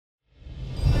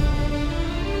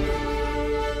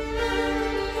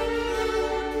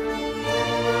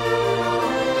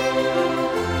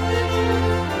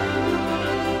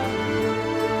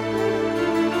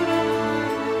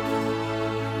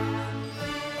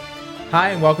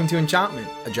Hi, and welcome to Enchantment,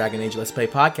 a Dragon Age Let's Play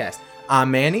podcast.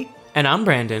 I'm Manny. And I'm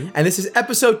Brandon. And this is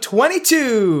episode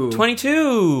 22.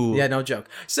 22. Yeah, no joke.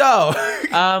 So,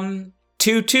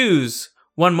 2 twos,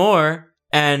 one more,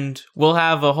 and we'll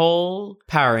have a whole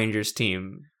Power Rangers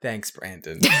team. Thanks,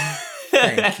 Brandon.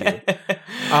 Thank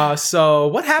you. So,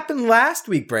 what happened last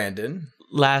week, Brandon?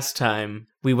 Last time,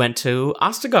 we went to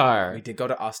Ostagar. We did go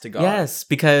to Ostagar. Yes,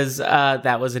 because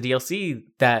that was a DLC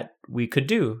that we could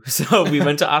do. So we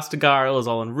went to Ostagar. It was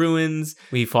all in ruins.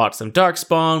 We fought some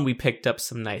Darkspawn. We picked up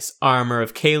some nice armor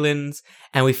of Kalen's.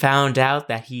 And we found out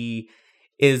that he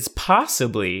is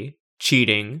possibly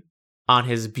cheating on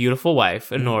his beautiful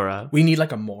wife, Enora. We need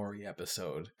like a Maury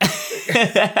episode.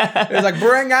 It's like,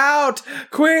 bring out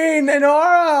Queen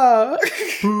Enora.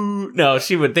 No,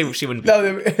 she wouldn't be.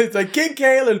 No, it's like King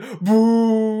Kalen.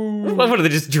 Boo. What would they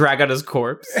just drag out his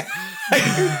corpse?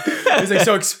 It's like,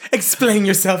 so explain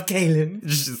yourself, Kalen.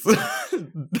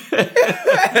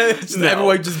 No.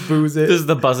 Everyone just boos it. There's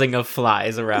the buzzing of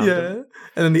flies around him.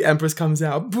 And then the Empress comes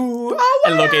out. Boo. Oh,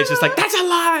 and Loki's just like, that's a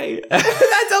lie. That's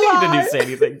a lie. He didn't even say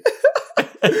anything.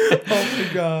 Oh my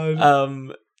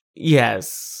god.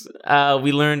 Yes.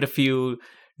 We learned a few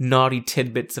naughty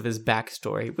tidbits of his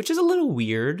backstory, which is a little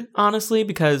weird, honestly,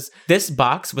 because this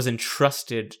box was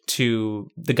entrusted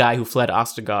to the guy who fled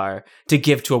Ostagar to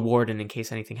give to a warden in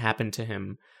case anything happened to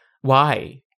him.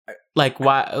 Why? Like,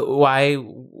 why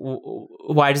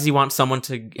does he want someone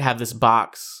to have this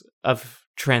box of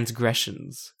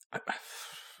transgressions?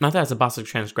 Not that it's a box of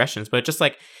transgressions, but just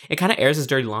like, it kind of airs his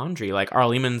dirty laundry. Like,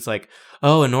 Arlemon's like,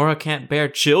 oh, Enora can't bear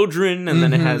children. And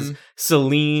then it has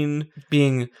Celine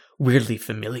being weirdly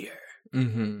familiar.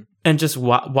 Mm-hmm. And just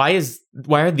why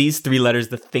are these 3 letters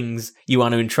the things you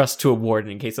want to entrust to a warden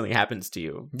in case something happens to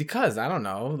you? Because, I don't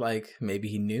know, like, maybe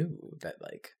he knew that,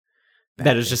 like...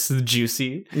 That is just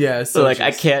juicy. Yeah, so like, juicy.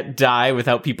 I can't die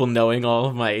without people knowing all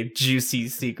of my juicy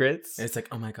secrets. It's like,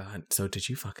 oh my god, so did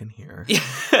you fucking hear?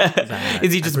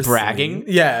 Is he just bragging?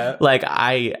 Yeah. Like,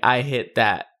 I hit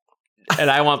that,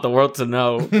 and I want the world to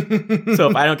know. So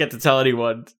if I don't get to tell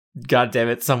anyone, god damn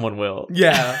it, someone will.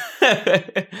 Yeah.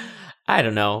 I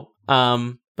don't know.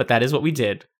 But that is what we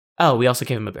did. Oh, we also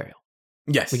gave him a burial.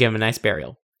 Yes. We gave him a nice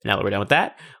burial. Now that we're done with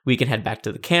that, we can head back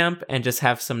to the camp and just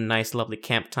have some nice, lovely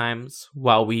camp times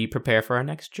while we prepare for our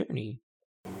next journey.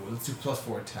 Let's do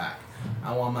 +4 attack.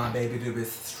 I want my baby to be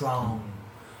strong.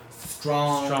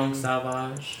 Strong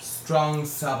savage. Strong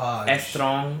savage.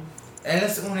 Strong. Él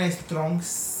es un strong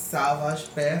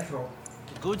savage perro.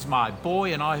 The goods my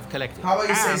boy and I have collected. How about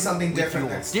you say And something with different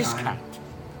your next discount. time?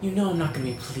 You know I'm not going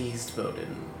to be pleased,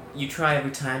 Bowden. You try every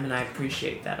time, and I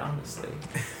appreciate that, honestly.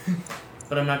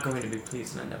 But I'm not going to be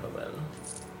pleased, and I never will.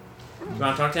 You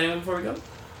want to talk to anyone before we go?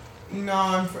 No,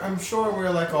 I'm sure we're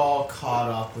like all caught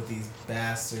up with these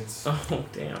bastards. Oh,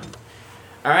 damn.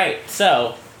 Alright,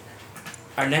 so,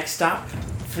 our next stop,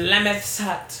 Flemeth's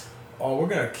hut. Oh, we're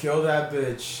gonna kill that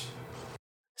bitch.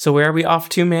 So where are we off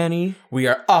to, Manny? We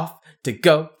are off to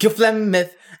go kill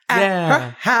Flemeth at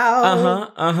her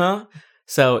house.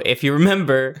 So if you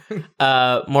remember,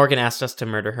 Morgan asked us to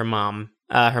murder her mom.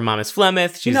 Her mom is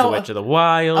Flemeth. She's the Witch of the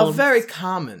Wild. A very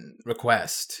common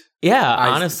request. Yeah,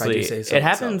 honestly. If I do say so it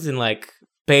happens in like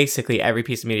basically every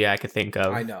piece of media I could think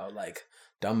of. I know, like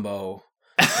Dumbo,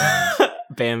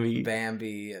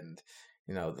 Bambi, and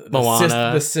you know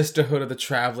Moana. The Sisterhood of the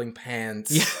Traveling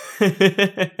Pants.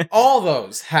 Yeah. All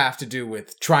those have to do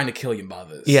with trying to kill your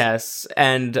mothers. Yes,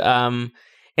 and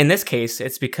in this case,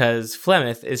 it's because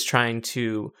Flemeth is trying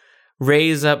to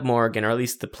raise up Morgan, or at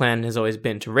least the plan has always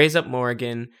been to raise up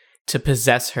Morgan to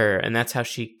possess her, and that's how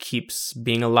she keeps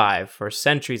being alive for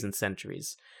centuries and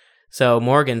centuries. So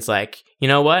Morgan's like, you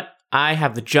know what? I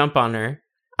have the jump on her.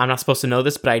 I'm not supposed to know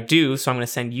this, but I do, so I'm going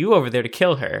to send you over there to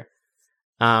kill her.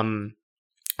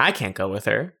 I can't go with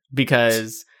her,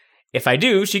 because if I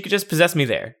do, she could just possess me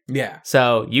there. Yeah.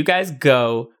 So you guys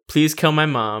go, please kill my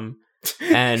mom,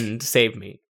 and save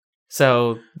me.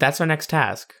 So that's our next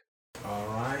task. All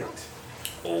right.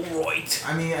 Alright.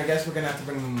 I mean, I guess we're gonna have to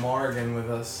bring Morgan with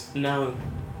us. No.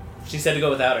 She said to go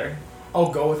without her.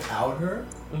 Oh, go without her?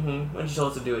 Mm-hmm. When she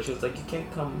told us to do it, she was like, you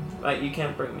can't come. You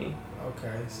can't bring me.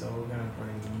 Okay, so we're gonna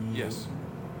bring you. Yes.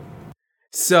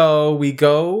 So we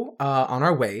go on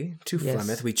our way to Yes.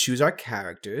 Flemeth. We choose our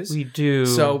characters. We do.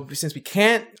 So since we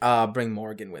can't bring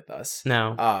Morgan with us,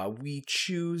 No. we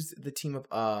choose the team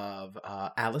of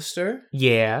Alistair,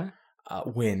 Yeah.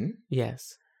 Wynn,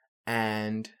 Yes.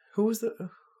 and who else?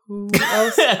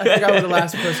 I forgot who the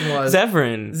last person was.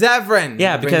 Zevran.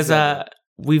 Yeah, Bring because Zevran.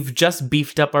 we've just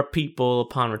beefed up our people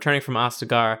upon returning from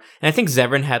Ostagar, and I think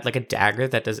Zevran had like a dagger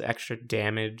that does extra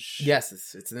damage. Yes,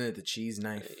 it's in the cheese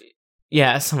knife.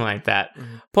 Yeah, something like that.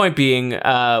 Point being,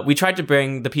 we tried to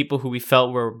bring the people who we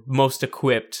felt were most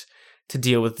equipped to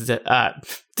deal with Zephyr.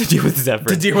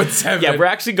 Yeah, we're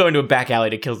actually going to a back alley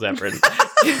to kill Zephyr.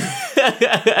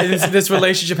 This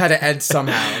relationship had to end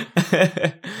somehow.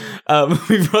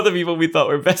 We brought the people we thought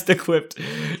were best equipped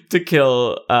to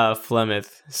kill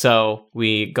Flemeth. So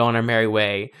we go on our merry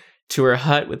way to her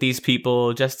hut with these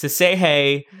people just to say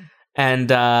hey. And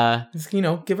just,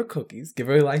 give her cookies, give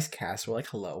her a nice casserole, like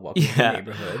hello, welcome to the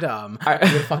neighborhood. I'm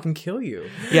gonna fucking kill you.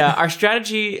 Yeah, our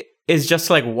strategy is just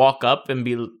to walk up and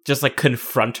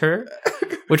confront her,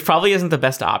 which probably isn't the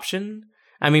best option.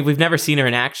 I mean, we've never seen her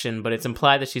in action, but it's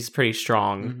implied that she's pretty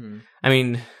strong. Mm-hmm. I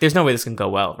mean, there's no way this can go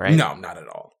well, right? No, not at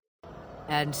all.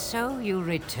 And so you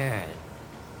return.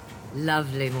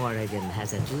 Lovely Morrigan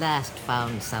has at last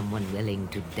found someone willing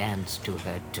to dance to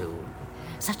her tune.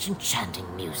 Such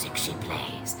enchanting music she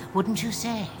plays, wouldn't you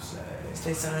say?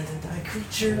 Stay silent and die,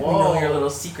 creature. Whoa. We know your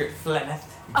little secret, Flemeth.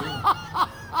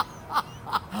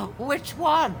 Which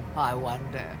one, I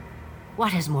wonder?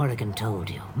 What has Morrigan told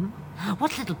you?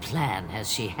 What little plan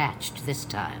has she hatched this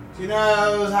time? She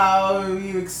knows how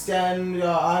you extend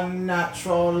your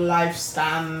unnatural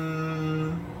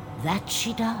lifespan. That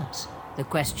she does. The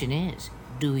question is,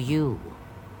 do you?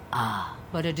 Ah,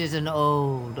 but it is an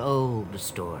old, old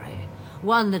story.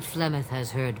 One that Flemeth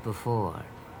has heard before,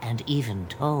 and even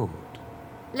told.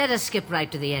 Let us skip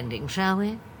right to the ending, shall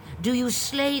we? Do you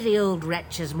slay the old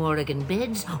wretch as Morrigan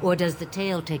bids, or does the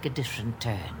tale take a different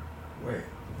turn? Wait.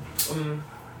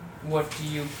 What do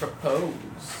you propose?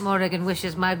 Morrigan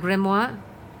wishes my grimoire?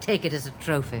 Take it as a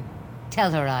trophy.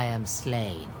 Tell her I am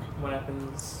slain. What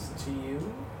happens to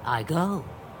you? I go.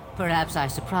 Perhaps I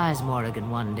surprise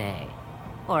Morrigan one day.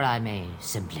 Or I may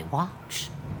simply watch.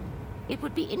 It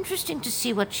would be interesting to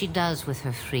see what she does with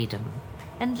her freedom.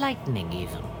 Enlightening,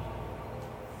 even.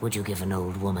 Would you give an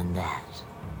old woman that?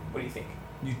 What do you think?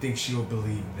 You think she will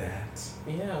believe that?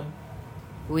 Yeah.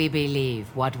 We believe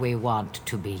what we want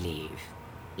to believe.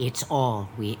 It's all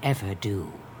we ever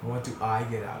do. What do I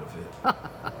get out of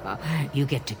it? You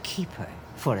get to keep her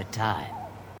for a time.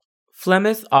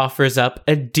 Flemeth offers up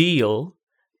a deal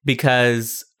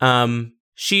because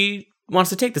she wants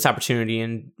to take this opportunity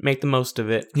and make the most of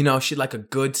it. She's like a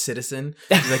good citizen.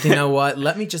 She's like, you know what?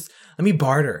 Let me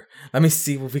barter. Let me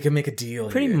see if we can make a deal.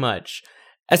 Pretty here. much.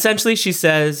 Essentially, she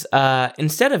says,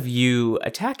 instead of you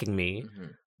attacking me,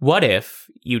 what if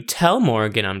you tell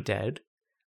Morrigan I'm dead?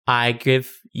 I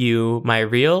give you my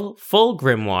real, full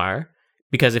grimoire,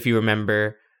 because if you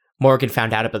remember, Morrigan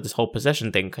found out about this whole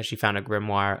possession thing because she found a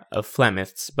grimoire of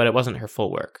Flemeth's, but it wasn't her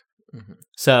full work. Mm-hmm.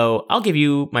 So I'll give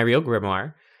you my real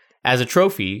grimoire as a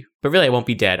trophy, but really I won't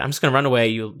be dead. I'm just going to run away.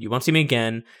 You won't see me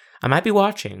again. I might be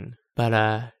watching,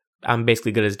 but I'm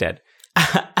basically good as dead.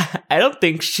 I don't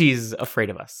think she's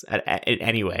afraid of us in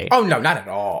any way. Oh, no, not at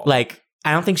all. I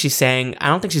don't think she's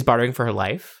bartering for her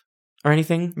life or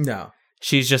anything. No.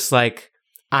 She's just like,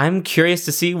 I'm curious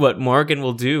to see what Morrigan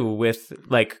will do with,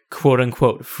 quote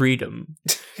unquote, freedom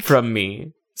from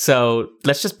me. So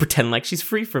let's just pretend like she's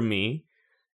free from me.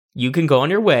 You can go on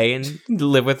your way and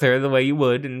live with her the way you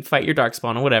would and fight your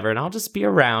darkspawn or whatever, and I'll just be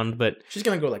around, but... She's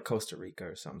gonna go, Costa Rica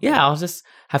or something. Yeah, I'll just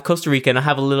have Costa Rica, and I'll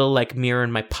have a little, mirror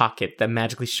in my pocket that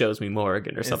magically shows me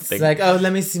Morrigan or something. It's like, oh,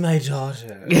 let me see my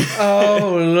daughter.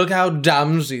 Oh, look how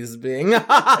dumb she's being.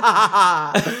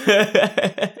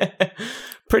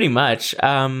 Pretty much.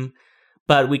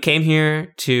 But we came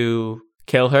here to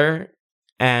kill her,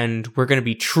 and we're gonna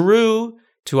be true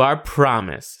to our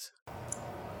promise.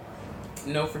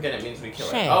 No, forget it means we kill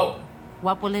Say, her. Oh,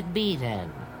 what will it be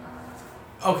then?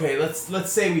 Okay,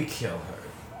 let's say we kill her.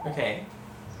 okay.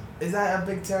 Is that a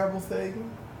big terrible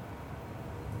thing?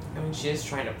 I mean, she is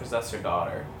trying to possess her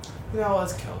daughter. No,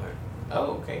 let's kill her.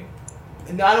 Oh, okay.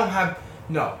 No,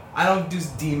 I don't do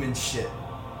demon shit.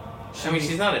 I mean,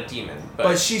 she's not a demon,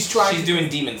 But she's trying She's to- doing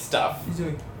demon stuff. She's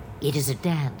doing... It is a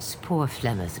dance poor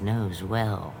Flemeth knows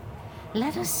well.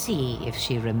 Let us see if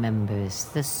she remembers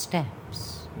the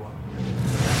steps.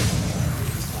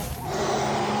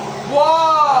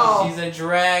 Whoa! She's a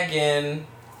dragon.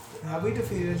 Have we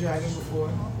defeated a dragon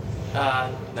before?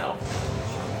 No.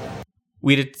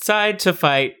 We decide to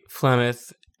fight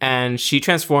Flemeth, and she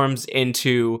transforms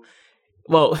into,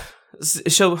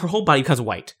 so her whole body becomes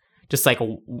white. Just like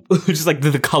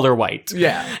the color white.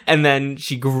 Yeah. And then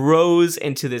she grows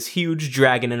into this huge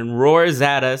dragon and roars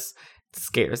at us,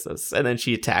 scares us, and then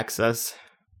she attacks us.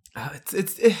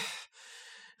 It's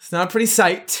not a pretty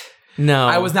sight. No.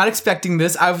 I was not expecting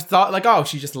this. I thought,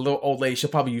 she's just a little old lady. She'll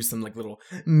probably use some, little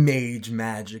mage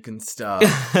magic and stuff.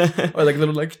 Or,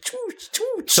 little, choo,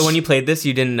 choo, So when you played this,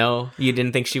 you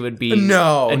didn't think she would be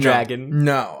a dragon?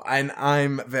 No, and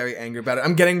I'm very angry about it.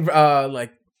 I'm getting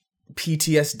like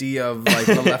PTSD of like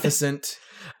Maleficent.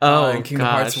 In Kingdom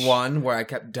Hearts 1, where I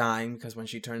kept dying because when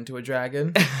she turned into a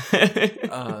dragon.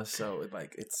 So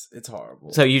like it's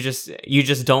horrible. So you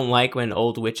just don't like when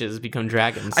old witches become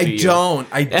dragons. I don't.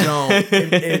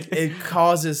 It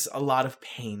causes a lot of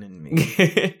pain in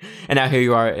me. And now here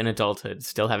you are in adulthood,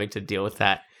 still having to deal with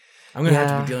that. I'm gonna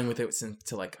have to be dealing with it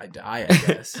until like I die, I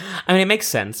guess. I mean, it makes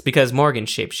sense because Morgan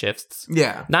shapeshifts.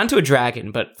 Yeah. Not into a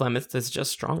dragon, but Flemeth is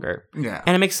just stronger. Yeah.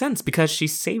 And it makes sense because she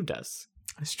saved us.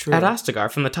 That's true. At Ostagar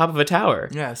from the top of a tower.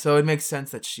 Yeah, so it makes sense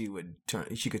that she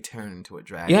could turn into a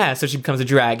dragon. Yeah, so she becomes a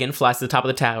dragon, flies to the top of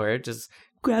the tower, just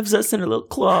grabs us in her little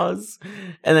claws,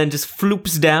 and then just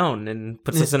floops down and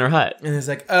puts us in her hut. And it's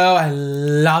like, oh, I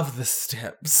love the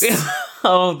steps.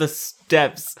 Oh, the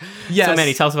steps. Yes. So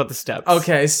Manny, tell us about the steps.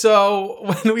 Okay, so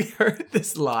when we heard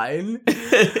this line,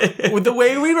 the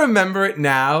way we remember it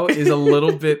now is a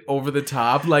little bit over the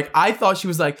top. Like, I thought she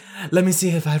was like, let me see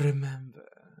if I remember.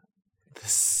 The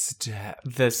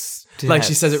steps. Like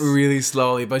she says it really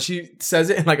slowly, but she says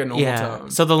it in like a normal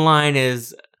tone. So the line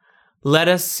is, let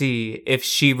us see if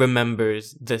she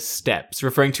remembers the steps,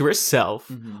 referring to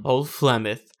herself, old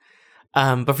Flemeth.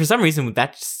 But for some reason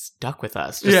that stuck with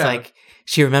us. Just like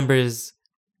she remembers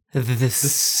the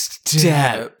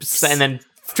steps and then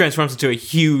transforms into a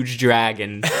huge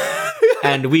dragon.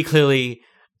 And we clearly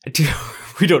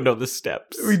we don't know the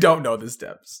steps. We don't know the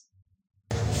steps.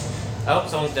 Oh,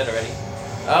 someone's dead already.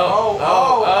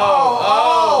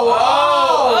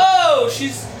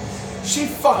 She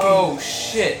fucking... Oh,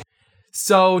 shit.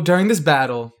 So, during this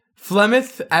battle,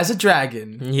 Flemeth, as a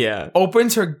dragon,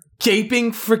 opens her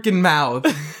gaping freaking mouth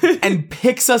and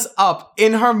picks us up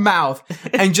in her mouth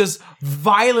and just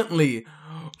violently,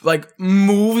 like,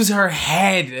 moves her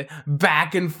head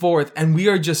back and forth, and we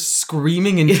are just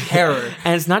screaming in terror.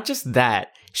 And it's not just that.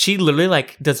 She literally,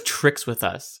 like, does tricks with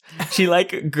us. She,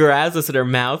 like, grabs us in her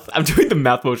mouth. I'm doing the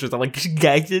mouth motions. I'm like, she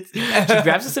gags it. She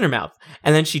grabs us in her mouth,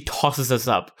 and then she tosses us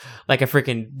up like a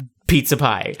freaking pizza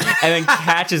pie, and then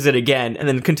catches it again, and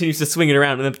then continues to swing it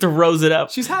around, and then throws it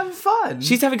up. She's having fun.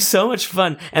 She's having so much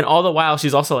fun. And all the while,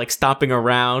 she's also, like, stomping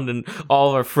around, and all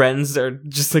of our friends are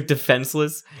just, like,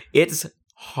 defenseless. It's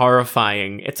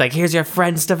horrifying. It's like, here's your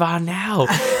friend, Stefan, now.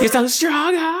 You're so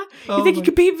strong, huh? You think you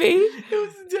can beat me?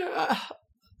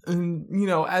 And, you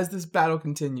know, as this battle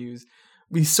continues,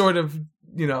 we sort of,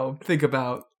 you know, think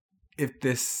about if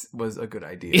this was a good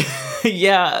idea.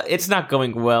 Yeah, it's not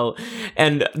going well.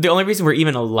 And the only reason we're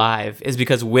even alive is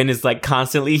because Wynn is, like,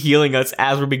 constantly healing us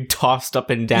as we're being tossed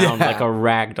up and down like a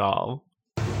rag doll.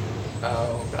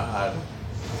 Oh, God.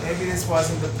 Maybe this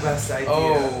wasn't the best idea.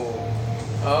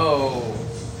 Oh.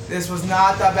 This was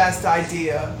not the best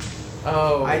idea.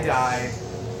 Oh. I died.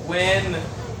 Wynn,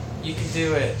 you can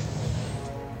do it.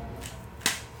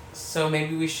 So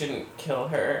maybe we shouldn't kill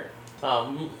her.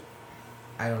 I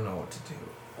don't know what to do.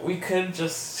 We could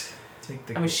just...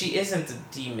 Take I mean, she isn't a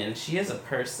demon. She is a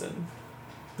person.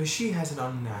 But she has an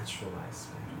unnatural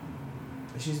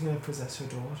lifespan. She's gonna possess her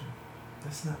daughter.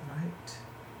 That's not right.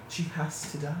 She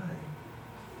has to die.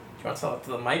 Do you want to tell it to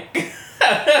the mic?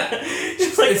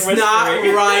 Just like it's not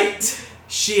right.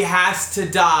 She has to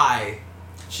die.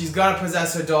 She's gonna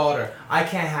possess her daughter. I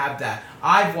can't have that.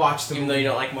 I've watched the movie. Even though you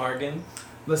don't like Morgan?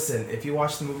 Listen, if you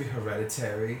watch the movie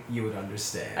Hereditary, you would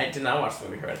understand. I did not watch the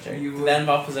movie Hereditary. Did that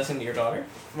involve possessing your daughter?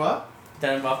 What? Did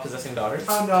that involve possessing daughters?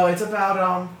 Oh no, it's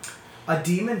about a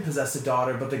demon possessed a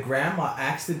daughter, but the grandma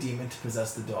asked the demon to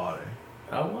possess the daughter.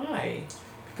 Oh, why?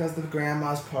 Because the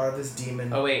grandma's part of this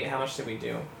demon. Oh wait, how much did we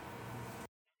do?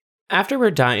 After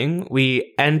we're dying,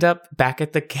 we end up back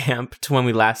at the camp to when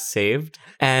we last saved,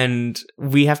 and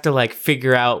we have to, like,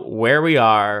 figure out where we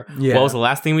are, what was the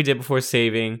last thing we did before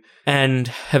saving,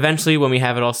 and eventually when we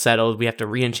have it all settled, we have to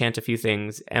re-enchant a few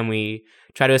things, and we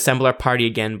try to assemble our party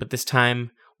again, but this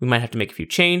time we might have to make a few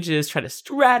changes, try to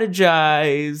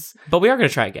strategize, but we are going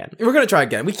to try again. We're going to try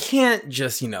again. We can't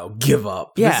just, you know, give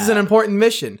up. Yeah. This is an important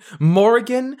mission.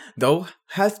 Morgan, though,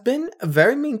 has been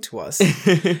very mean to us.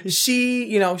 She,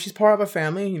 you know, she's part of our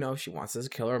family. You know, she wants us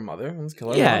to kill her mother. Let's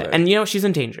kill her mother. And, you know, she's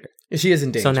in danger. She is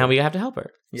in danger. So now we have to help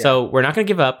her. Yeah. So we're not going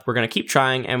to give up. We're going to keep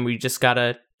trying, and we just got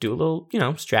to do a little, you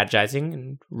know, strategizing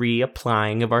and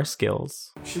reapplying of our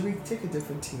skills. Should we take a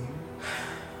different team?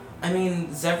 I mean,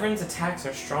 Zevran's attacks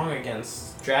are strong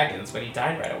against dragons, but he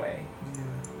died right away. Yeah.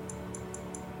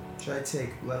 Should I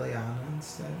take Leliana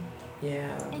instead?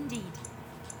 Yeah. Indeed.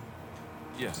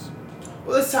 Yes.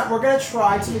 Well, this time we're going to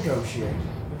try to negotiate.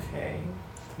 Okay.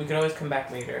 We can always come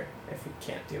back later if we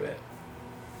can't do it.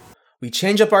 we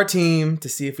change up our team to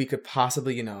see if we could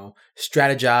possibly,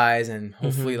 strategize and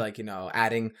hopefully,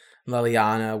 adding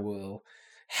Leliana will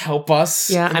help us.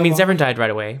 Yeah, I mean, Zevran died right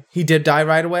away. He did die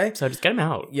right away. So just get him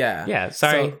out. Yeah. Yeah,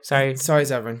 sorry,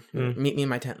 Zevran. Meet me in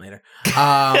my tent later.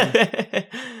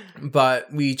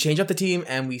 But we change up the team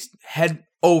and we head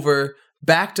over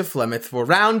back to Flemeth for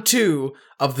round 2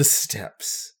 of the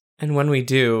steps. And when we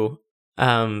do,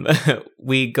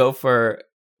 we go for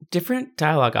different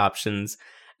dialogue options.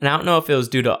 And I don't know if it was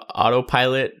due to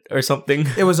autopilot or something.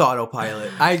 It was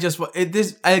autopilot.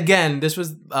 This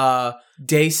was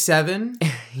day 7,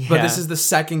 but this is the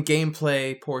second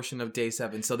gameplay portion of day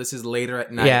 7. So this is later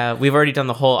at night. Yeah, we've already done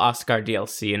the whole Oscar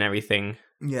DLC and everything.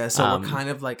 Yeah, so we're kind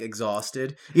of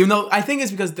exhausted. Even though I think it's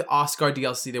because the Oscar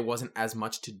DLC, there wasn't as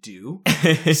much to do.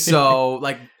 So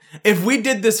if we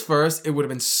did this first, it would have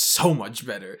been so much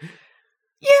better.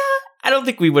 Yeah, I don't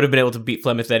think we would have been able to beat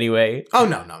Flemeth anyway. Oh,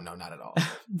 no, not at all.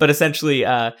 But essentially,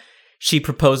 she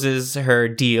proposes her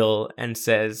deal and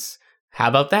says, how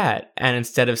about that? And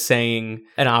instead of saying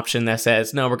an option that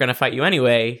says, no, we're going to fight you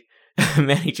anyway,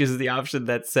 Manny chooses the option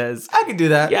that says, I could do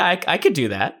that. Yeah, I could do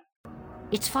that.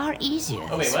 It's far easier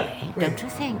this way, don't you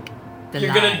think?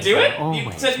 You're going to do it?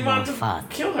 You said you wanted to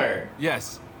kill her.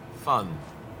 Yes, fun.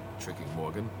 Tricking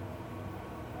Morgan.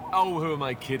 Oh, who am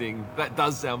I kidding? That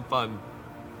does sound fun.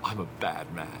 I'm a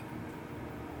bad man.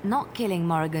 Not killing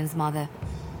Morrigan's mother.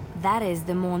 That is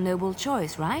the more noble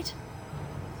choice, right?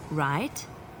 Right?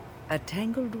 A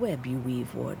tangled web you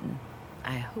weave, Warden.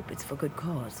 I hope it's for good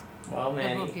cause. Well,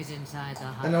 The book is inside the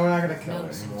hut. I know we're not going to kill her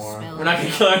anymore. We're not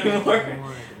going to kill her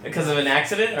anymore? Because of an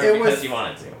accident or because you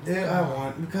wanted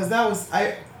to? Because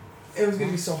it was going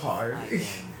to be so hard.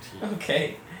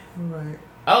 Okay. Right.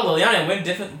 Oh, Leliana and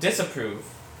Wynn disapprove.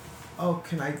 Oh,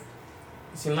 can I? It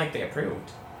seemed like they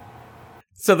approved.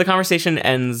 So the conversation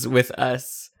ends with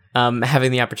us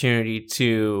having the opportunity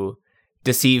to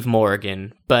deceive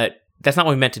Morgan, but that's not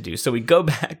what we meant to do. So we go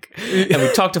back and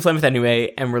we talk to Flemeth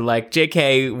anyway, and we're like,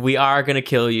 JK, we are going to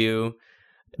kill you.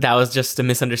 That was just a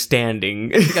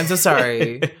misunderstanding. I'm so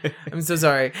sorry. I'm so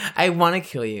sorry. I want to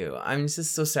kill you. I'm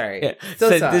just so sorry. Yeah.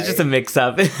 Sorry. There's just a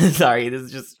mix-up. Sorry, this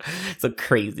is just so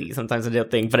crazy. Sometimes I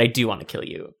don't think, but I do want to kill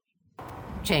you.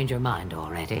 Change your mind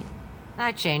already?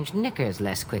 I changed knickers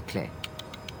less quickly.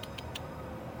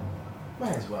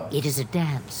 Might as well. It is a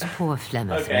dance poor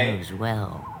Flemeth knows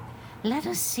well. Let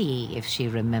us see if she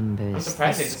remembers. I'm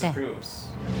surprised the it disapproves.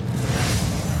 steps.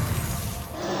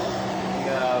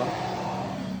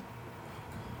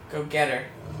 Go get her.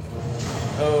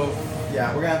 Oh.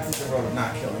 Yeah, we're gonna have to take the road of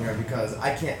not killing her because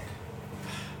I can't.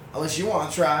 Unless you want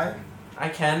to try. I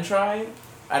can try.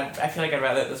 I feel like I'd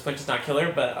rather at this point just not kill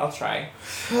her, but I'll try.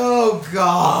 Oh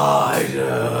God!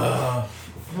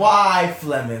 Why,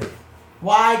 Flemeth?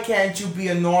 Why can't you be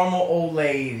a normal old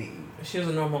lady? If she was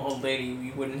a normal old lady,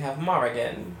 we wouldn't have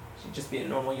Morrigan. She'd just be a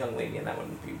normal young lady, and that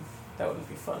wouldn't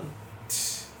be fun.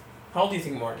 How old do you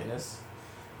think Morgan is?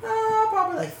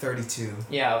 Probably 32.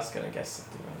 Yeah, I was gonna guess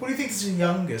something. What do you think is your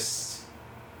youngest?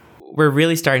 We're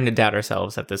really starting to doubt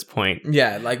ourselves at this point.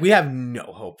 Yeah, we have no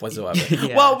hope whatsoever.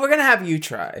 Yeah. Well, we're gonna have you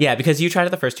try. Yeah, because you tried it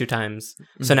the first 2 times,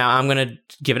 so now I'm gonna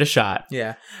give it a shot.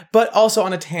 Yeah, but also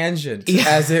on a tangent,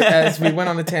 as we went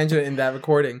on a tangent in that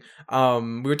recording,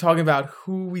 we were talking about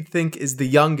who we think is the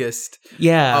youngest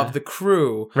of the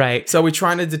crew. Right. So we're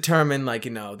trying to determine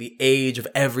the age of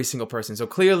every single person. So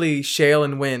clearly, Shale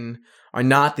and Wynn are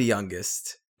not the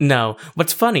youngest. No.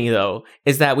 What's funny though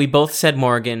is that we both said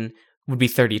Morgan would be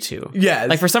 32.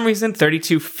 Yeah. For some reason,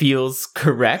 32 feels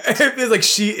correct. It feels like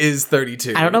she is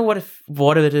 32. I don't know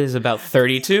what it is about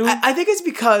 32. I think it's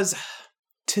because,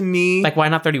 to me... why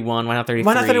not 31? Why not 33?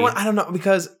 Why not 31? I don't know,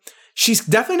 because she's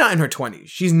definitely not in her 20s.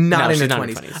 She's not in her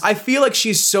 20s. I feel like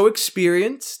she's so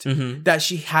experienced that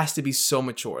she has to be so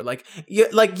mature.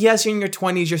 Yes, you're in your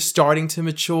 20s, you're starting to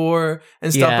mature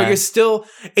and stuff, but you're still...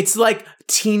 It's like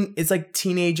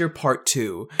teenager part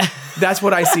 2. That's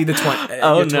what I see your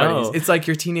 20s. No. It's like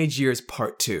your teenage years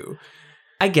part 2.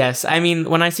 I guess. I mean,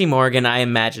 when I see Morgan, I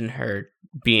imagine her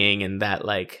being in that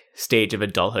stage of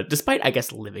adulthood, despite I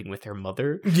guess living with her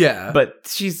mother. Yeah, but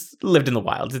she's lived in the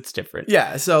wilds. It's different.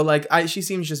 Yeah, so she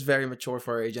seems just very mature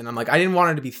for her age, and I'm I didn't want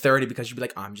her to be 30 because she'd be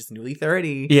like, I'm just newly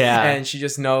 30. Yeah, and she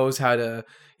just knows how to.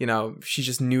 She's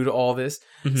just new to all this.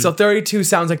 So 32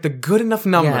 sounds like the good enough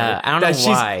number. Yeah, I don't know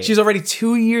why. She's already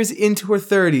 2 years into her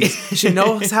 30s. She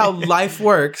knows how life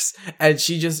works, and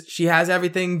she has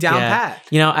everything down pat.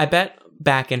 I bet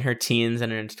back in her teens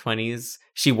and in her 20s,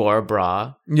 she wore a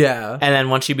bra. Yeah. And then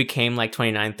once she became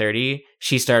 29, 30,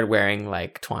 she started wearing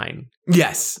twine.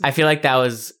 Yes. I feel like that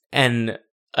was an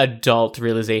adult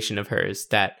realization of hers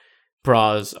that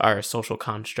bras are a social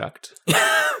construct.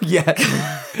 Yeah.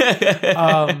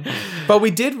 But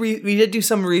we did do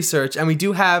some research, and we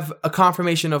do have a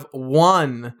confirmation of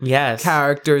one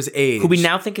character's age. Who we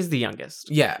now think is the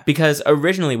youngest. Yeah. Because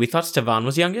originally we thought Stevan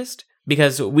was youngest.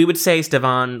 Because we would say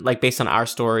Stevan, like based on our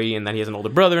story and that he has an older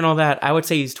brother and all that, I would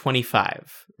say he's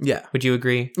 25. Yeah. Would you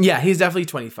agree? Yeah, he's definitely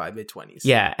 25, mid-20s.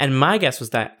 Yeah, and my guess was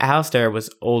that Alistair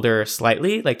was older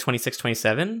slightly, like 26,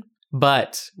 27.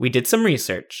 But we did some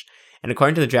research. And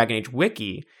according to the Dragon Age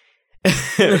wiki,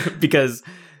 because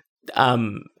I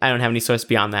don't have any source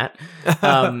beyond that,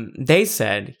 they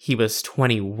said he was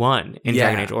 21 in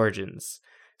Dragon Age Origins.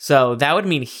 So that would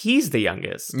mean he's the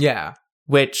youngest. Yeah.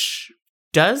 Which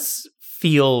does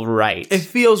feel right. It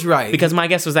feels right. Because my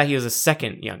guess was that he was the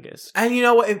second youngest. And you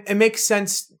know what? It makes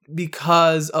sense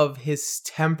because of his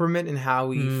temperament and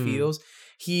how he feels.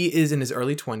 He is in his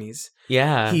early 20s.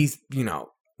 Yeah. He's,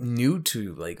 new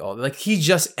to he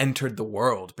just entered the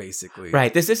world, basically.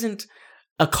 Right. This isn't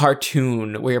a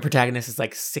cartoon where your protagonist is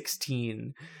like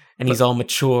 16 and he's all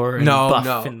mature and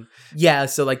buff. And... Yeah,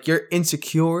 so you're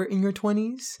insecure in your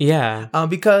 20s. Yeah.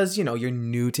 Because, you're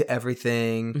new to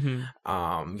everything.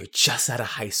 Mm-hmm. You're just out of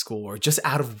high school or just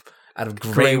out of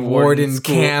Grey Warden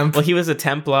camp. Well, he was a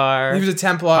Templar.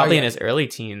 Probably in his early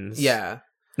teens. Yeah.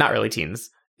 Not early teens.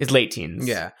 His late teens.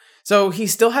 Yeah. So he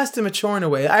still has to mature in a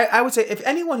way. I would say if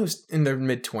anyone who's in their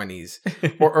mid-20s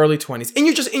or early 20s, and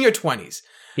you're just in your 20s.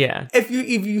 Yeah. If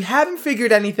you haven't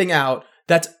figured anything out,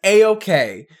 that's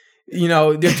A-okay. Your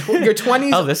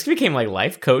 20s. Oh, this became like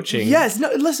life coaching. Yes. No,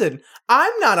 listen,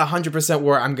 I'm not 100%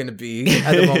 where I'm going to be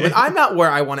at the moment. I'm not where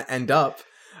I want to end up.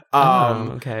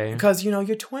 Okay. Because, your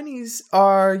 20s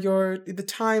are the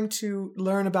time to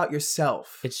learn about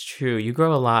yourself. It's true. You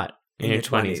grow a lot in your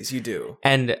 20s. You do.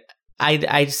 And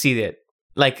I see that.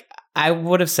 Like, I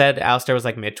would have said Alistair was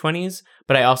like mid-20s,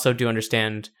 but I also do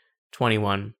understand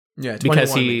 21. Yeah, 21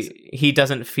 because he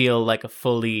doesn't feel like a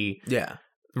fully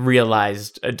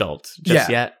realized adult just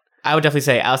yet. I would definitely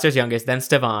say Alistair's youngest, then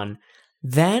Stevan,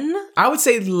 then I would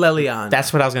say Leliana.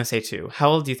 That's what I was going to say too. How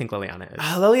old do you think Leliana is?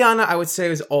 Leliana, I would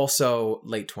say, is also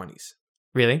late 20s.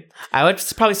 Really? I would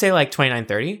probably say like 29,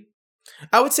 30.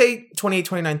 I would say 28,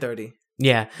 29, 30.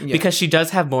 Yeah, because she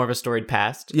does have more of a storied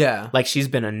past. Yeah. Like, she's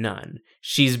been a nun.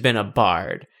 She's been a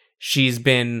bard. She's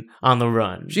been on the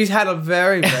run. She's had a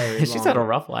very, very long... She's had a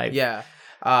rough life. Yeah.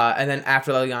 And then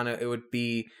after Leliana, it would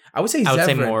be... I would say Zevran. I would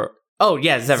say more... Oh,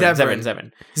 yeah,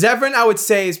 Zevran. Zevran, I would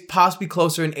say, is possibly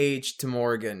closer in age to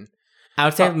Morgan. I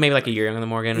would say maybe like a year younger than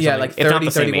Morgan or something. Like 30, if not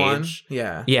the 31. Same age.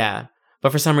 Yeah. Yeah.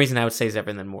 But for some reason, I would say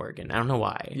Zevran than Morgan. I don't know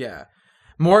why. Yeah.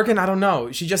 Morgan, I don't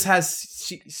know. She just has...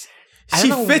 She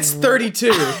fits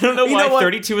 32. I don't know why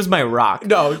 32 is my rock.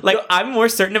 No. I'm more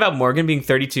certain about Morgan being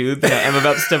 32 than I am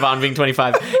about Stevan being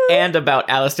 25 and about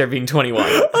Alistair being 21.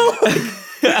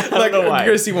 I don't know why. You're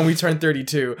going to see when we turn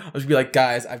 32, I'll just be like,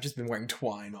 guys, I've just been wearing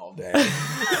twine all day.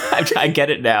 I get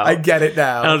it now. And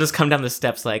I'll just come down the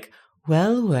steps like,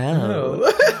 well,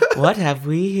 what have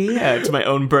we here? To my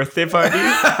own birthday party?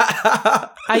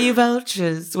 Are you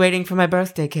vultures waiting for my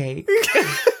birthday cake?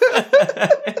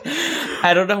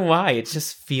 I don't know why. It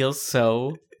just feels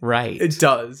so right. It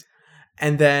does.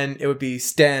 And then it would be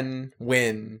Sten,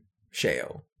 Wynn,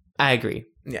 Shale. I agree.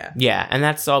 Yeah. Yeah, and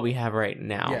that's all we have right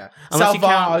now. Yeah.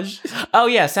 Salvage. Oh,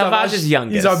 yeah, Salvage is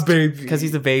youngest. He's our baby. Because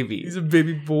he's a baby. He's a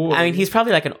baby boy. I mean, he's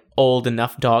probably like an old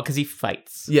enough dog because he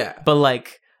fights. Yeah. But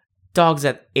like, dogs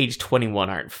at age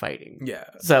 21 aren't fighting. Yeah.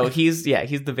 So he's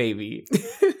the baby.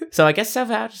 So I guess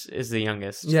Salvage is the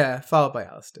youngest. Yeah, followed by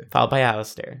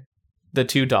Alistair. The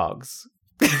two dogs.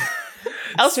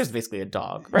 Alistair's basically a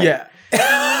dog, right? Yeah.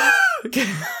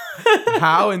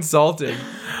 How insulting.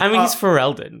 I mean, he's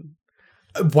Ferelden.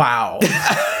 Wow.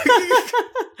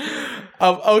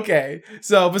 Okay.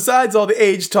 So besides all the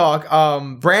age talk,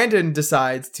 Brandon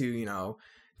decides to,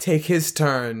 take his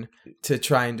turn to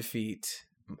try and defeat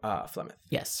Flemeth.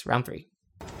 Yes, round 3.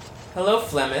 Hello,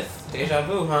 Flemeth. Deja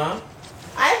vu, huh?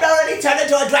 I've already turned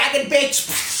into a dragon,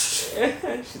 bitch!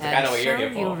 She's like, I know what you're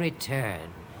here for. You return.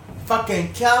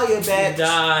 Fucking kill you, bitch!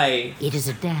 Die! It is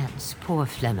a dance poor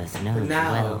Flemeth knows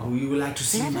now, well. you would like to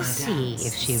see Let my us dance. see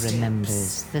if she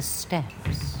remembers the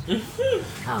steps.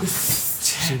 Come,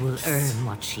 she will earn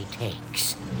what she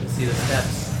takes. Let's see the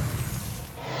steps.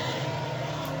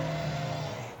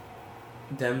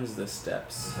 Them's the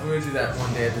steps. I'm gonna do that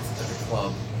one day at the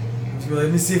club.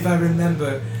 Let me see if I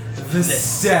remember the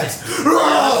steps.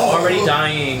 Already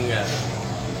dying.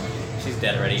 She's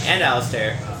dead already. And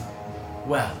Alistair.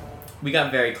 Well, we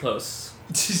got very close.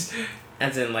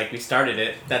 As in, we started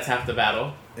it. That's half the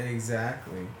battle.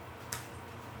 Exactly.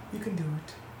 You can do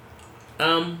it.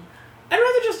 I'd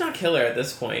rather just not kill her at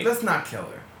this point. Let's not kill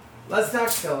her. Let's not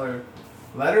kill her.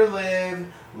 Let her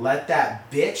live. Let that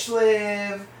bitch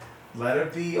live. Let her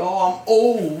be, I'm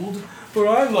old, but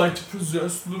I like to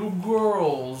possess little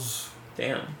girls.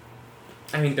 Damn.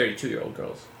 I mean 32-year-old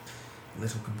girls.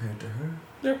 Little compared to her?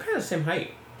 They're kind of the same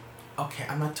height. Okay,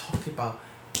 I'm not talking about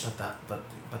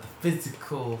the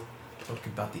physical,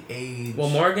 talking about the age. Well,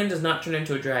 Morgan does not turn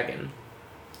into a dragon.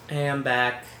 Hey, I'm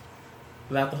back.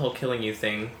 About the whole killing you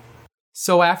thing.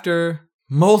 So after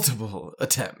multiple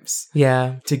attempts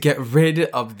to get rid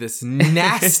of this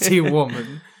nasty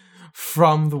woman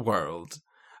from the world,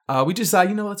 we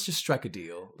decide, let's just strike a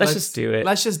deal. Let's just do it.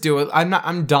 Let's just do it.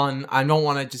 I'm done. I don't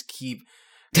want to just keep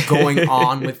going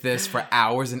on with this for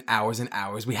hours and hours and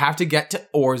hours. We have to get to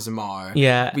Orzammar.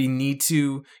 Yeah. We need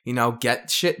to,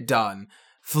 get shit done.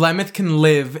 Flemeth can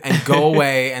live and go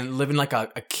away and live in like a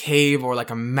cave or like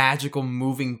a magical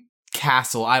moving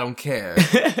castle. I don't care.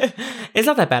 It's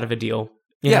not that bad of a deal,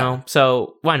 you know?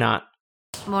 So why not?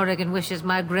 Morrigan wishes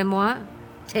my grimoire.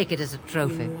 Take it as a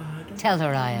trophy. Tell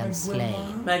her I am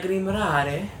slain. My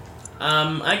grimoire?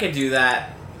 I could do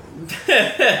that.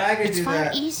 It's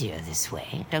far easier this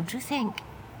way, don't you think?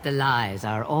 The lies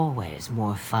are always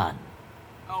more fun.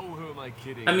 Oh, who am I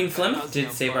kidding? I mean, Flemeth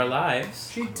did save our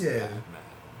lives. She did.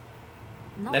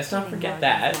 Let's not forget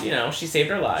that. She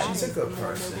saved our lives. She's a good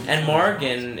person. And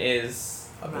Morgan is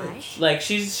a bitch. Like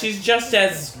she's just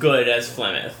as good as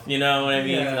Flemeth. You know what I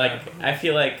mean? Yeah. Like I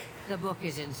feel like the book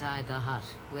is inside the hut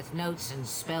with notes and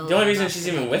spells. The only reason she's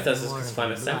even with us is because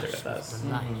Flemeth sent her with us.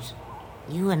 Right.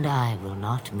 You and I will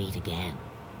not meet again.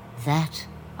 That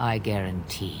I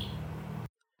guarantee.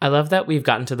 I love that we've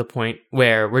gotten to the point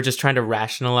where we're just trying to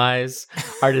rationalize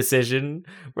our decision.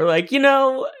 We're like,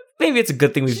 maybe it's a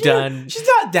good thing we've done. She's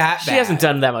not that bad. She hasn't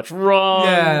done that much wrong.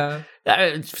 Yeah.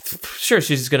 Sure,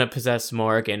 she's going to possess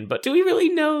Morgan, but do we really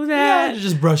know that? Yeah,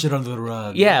 just brush it under the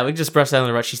rug. Yeah, we just brushed it under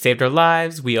the rug. She saved our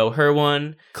lives. We owe her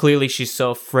one. Clearly, she's so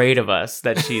afraid of us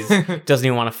that she doesn't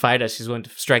even want to fight us. She's willing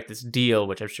to strike this deal,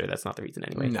 which I'm sure that's not the reason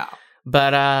anyway. No.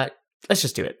 But let's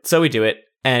just do it. So we do it.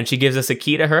 And she gives us a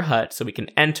key to her hut so we can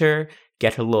enter,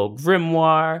 get her little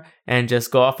grimoire, and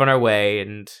just go off on our way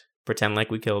and pretend like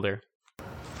we killed her.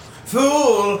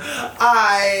 Fool!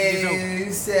 I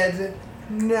said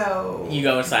no. You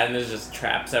go inside and there's just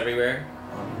traps everywhere.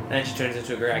 And then she turns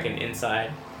into a dragon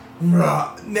inside.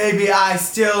 Maybe I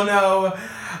still know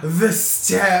the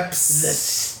steps. The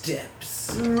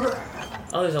steps.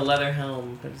 Oh, there's a leather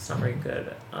helm, but it's not very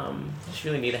good. Does she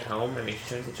really need a helm? I mean,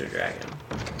 she turns into a dragon.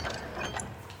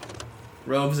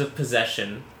 Robes of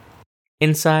possession.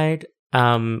 Inside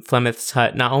Flemeth's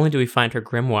hut, not only do we find her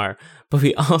grimoire, but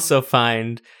we also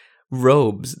find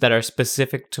robes that are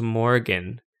specific to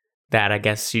Morgan that I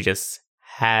guess she just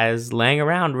has laying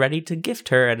around ready to gift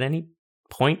her at any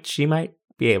point she might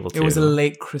be able to. It was a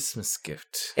late Christmas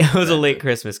gift. It was a late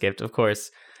Christmas gift, of course.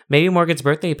 Maybe Morgan's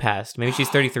birthday passed. Maybe she's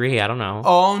 33. I don't know.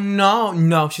 Oh, no.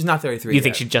 No, she's not 33 You yet.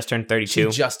 think she just turned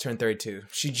 32? She just turned 32.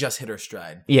 She just hit her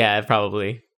stride. Yeah,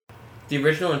 probably. The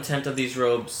original intent of these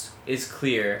robes is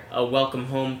clear. A welcome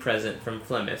home present from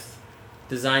Flemeth.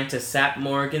 Designed to sap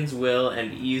Morgan's will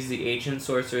and ease the ancient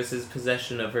sorceress's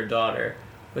possession of her daughter.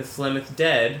 With Flemeth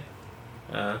dead,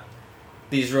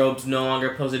 these robes no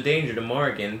longer pose a danger to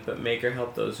Morgan, but make her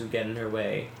help those who get in her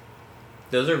way.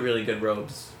 Those are really good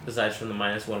robes, besides from the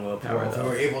 -1 willpower, though. We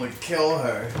were able to kill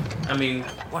her. I mean...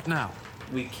 What now?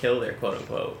 We killed her,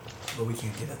 quote-unquote. But we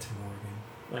can't get that to Morgan.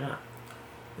 Why not?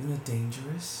 Isn't it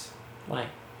dangerous? Why?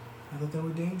 I thought they were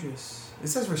dangerous. It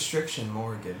says restriction,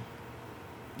 Morgan.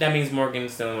 That means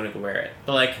Morgan's the only one who can wear it.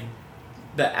 But,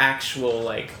 the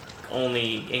actual,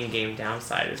 only in-game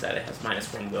downside is that it has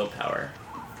 -1 willpower.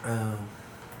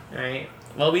 Alright.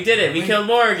 Well, we did it. We killed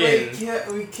Morgan.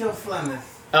 We killed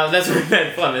Flemeth. Oh, that's what I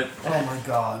meant, Flemeth. Oh my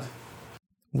god.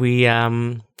 We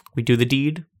do the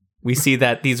deed. We see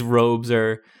that these robes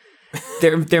are...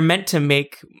 They're meant to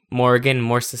make Morgan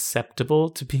more susceptible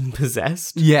to being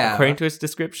possessed. Yeah. According to its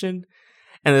description.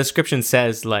 And the description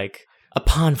says,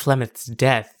 upon Flemeth's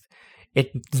death,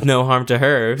 it's no harm to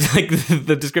her.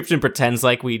 The description pretends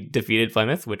like we defeated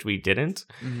Flemeth, which we didn't.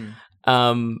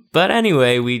 Mm-hmm. But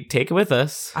anyway, we take it with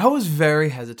us. I was very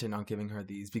hesitant on giving her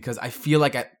these because I feel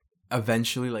like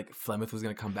eventually, Flemeth was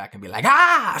going to come back and be like,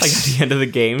 ah! At the end of the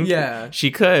game. Yeah.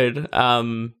 She could.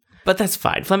 But that's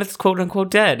fine. Flemeth's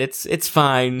quote-unquote dead. It's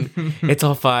fine. It's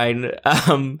all fine.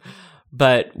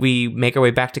 But we make our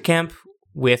way back to camp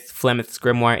with Flemeth's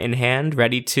grimoire in hand,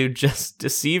 ready to just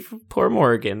deceive poor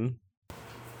Morgan.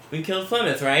 We killed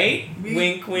Flemeth, right?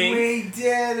 Wink, wink. We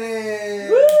did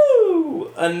it!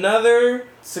 Woo! Another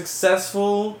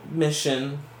successful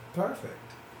mission. Perfect.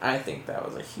 I think that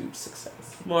was a huge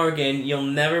success. Morgan, you'll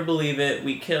never believe it.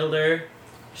 We killed her.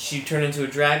 She turned into a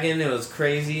dragon. It was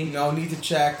crazy. No need to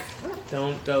check.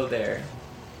 Don't go there.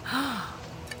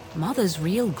 Mother's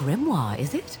real grimoire,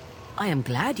 is it? I am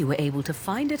glad you were able to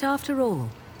find it after all.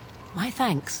 My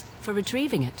thanks for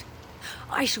retrieving it.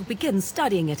 I shall begin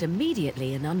studying it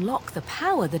immediately and unlock the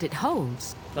power that it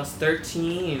holds. Plus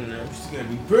 13. She's gonna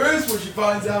be pissed when she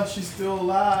finds out she's still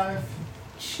alive.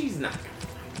 She's not gonna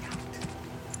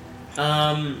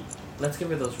find out. Let's give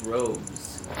her those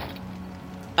robes.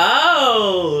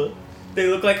 Oh! They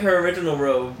look like her original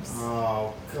robes.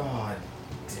 Oh, god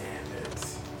damn it.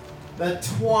 The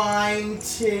twine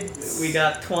tits. We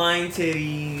got twine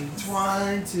titties.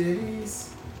 Twine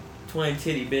titties. Twine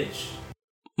titty, bitch.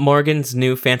 Morgan's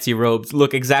new fancy robes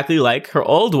look exactly like her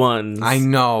old ones. I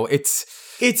know. It's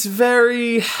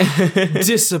very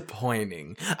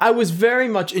disappointing. I was very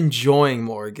much enjoying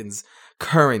Morgan's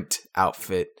current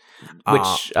outfit.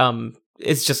 Which,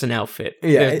 it's just an outfit.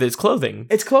 Yeah. There's clothing.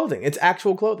 It's clothing. It's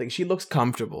actual clothing. She looks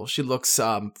comfortable. She looks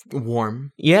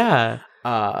warm. Yeah.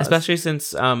 Especially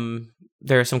since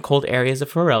there are some cold areas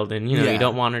of Ferelden. You know, you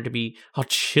don't want her to be all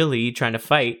chilly trying to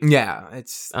fight. Yeah,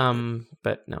 it's...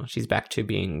 But no, she's back to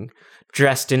being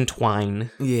dressed in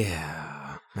twine.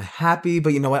 Yeah. I'm happy,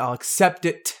 but you know what? I'll accept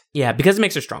it. Yeah, because it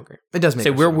makes her stronger. It does make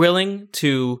her stronger. So we're stronger. willing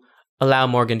to allow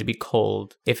Morgan to be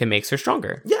cold if it makes her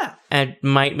stronger. Yeah. And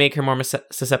might make her more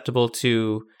susceptible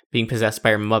to being possessed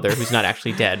by her mother, who's not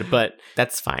actually dead, but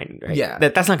that's fine, right? Yeah.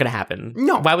 That's not going to happen.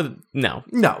 No. Why would... No.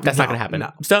 No. That's not going to happen.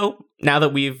 No. So, now that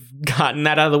we've gotten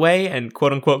that out of the way and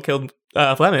quote-unquote killed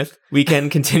Flemeth, we can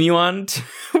continue on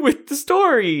with the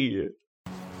story.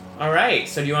 All right.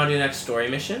 So, do you want to do the next story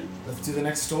mission? Let's do the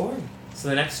next story. So,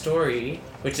 the next story,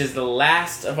 which is the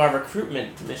last of our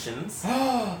recruitment missions,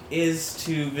 is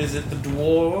to visit the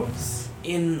dwarves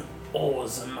in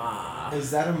Orzammar.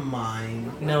 Is that a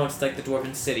mine? No, it's like the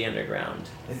Dwarven City underground.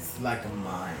 It's like a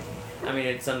mine. I mean,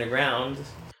 it's underground.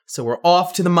 So we're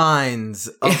off to the mines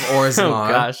of Orzammar.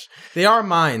 Oh, gosh. They are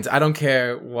mines. I don't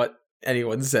care what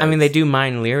anyone says. I mean, they do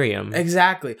mine lyrium.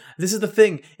 Exactly. This is the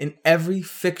thing. In every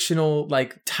fictional,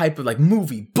 type of,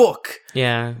 movie, book,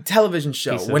 television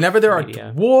show, whenever there are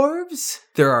dwarves,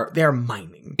 they are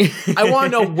mining. I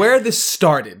want to know where this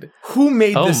started. Who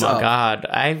made this up? Oh, my God.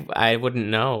 I wouldn't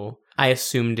know. I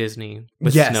assume Disney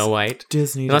with Snow White.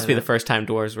 Disney. It must be the first time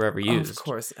dwarves were ever used. Of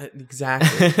course.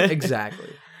 Exactly. Exactly.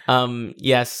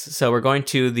 Yes, so we're going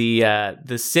to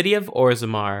the city of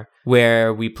Orzammar,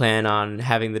 where we plan on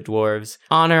having the dwarves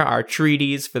honor our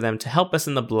treaties for them to help us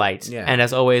in the Blight. Yeah. And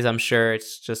as always, I'm sure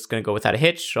it's just going to go without a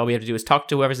hitch. All we have to do is talk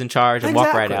to whoever's in charge and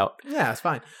walk right out. Yeah, it's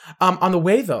fine. On the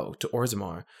way, though, to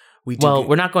Orzammar,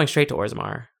 we're not going straight to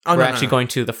Orzammar. We're actually going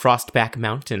to the Frostback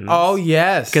Mountains. Oh,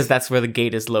 yes. Because that's where the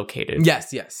gate is located.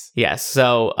 Yes. Yes.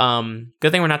 So,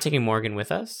 good thing we're not taking Morgan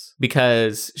with us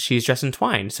because she's dressed in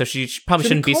twine. So she probably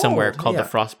shouldn't be somewhere called the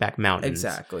Frostback Mountains.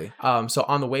 Exactly. So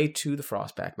on the way to the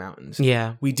Frostback Mountains,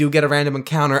 we do get a random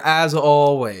encounter as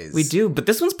always. We do, but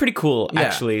this one's pretty cool,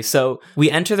 actually. So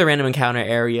we enter the random encounter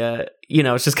area. You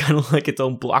know, it's just kind of like its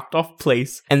own blocked off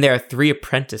place. And there are 3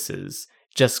 apprentices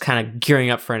just kind of gearing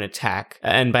up for an attack.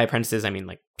 And by apprentices, I mean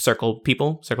circle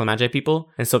magi people.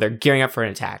 And so they're gearing up for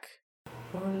an attack.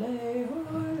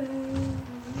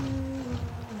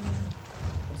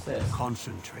 What's this?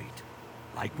 Concentrate,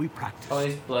 like we practiced. Oh,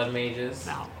 these blood mages.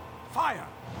 Now, fire!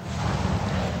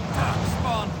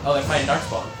 Darkspawn! Oh, they're fighting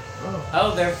Darkspawn.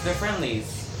 Oh, they're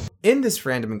friendlies. In this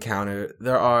random encounter,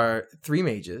 there are 3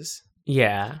 mages.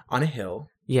 Yeah. On a hill.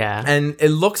 Yeah. And it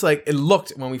looked when the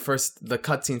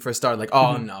cutscene first started,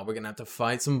 no, we're going to have to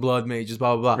fight some blood mages,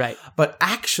 blah, blah, blah. Right. But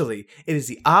actually, it is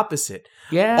the opposite.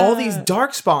 Yeah. All these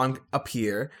Darkspawn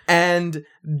appear, and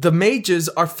the mages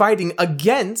are fighting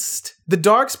against the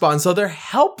Darkspawn, so they're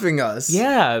helping us.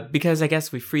 Yeah, because I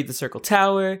guess we freed the Circle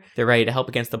Tower, they're ready to help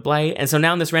against the Blight, and so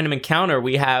now in this random encounter,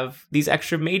 we have these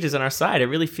extra mages on our side. It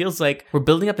really feels like we're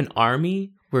building up an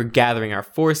army. We're gathering our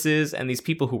forces, and these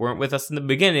people who weren't with us in the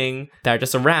beginning that are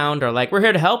just around are like, we're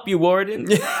here to help you, Warden.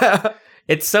 Yeah.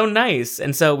 It's so nice.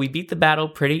 And so we beat the battle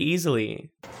pretty easily.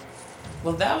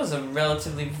 Well, that was a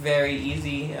relatively very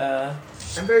easy... I'm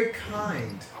very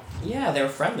kind. Yeah, they were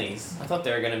friendlies. I thought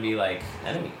they were going to be,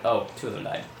 enemy. Oh, 2 of them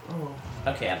died. Oh.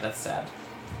 Okay, yeah, that's sad.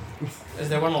 Is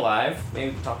there one alive? Maybe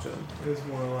we can talk to him. There's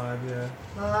one alive, yeah.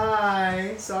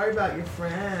 Hi. Sorry about your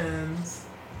friends.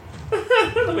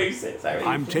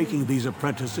 I'm taking these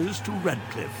apprentices to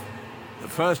Redcliffe. The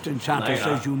first enchanter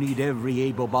says you need every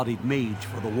able-bodied mage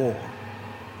for the war.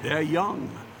 They're young,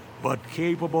 but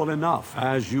capable enough,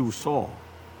 as you saw.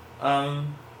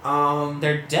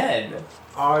 They're dead.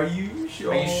 Are you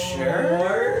sure? Are you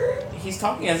sure? He's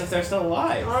talking as if they're still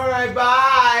alive. All right,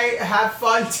 bye. Have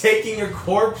fun taking your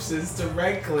corpses to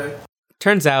Redcliffe.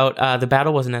 Turns out the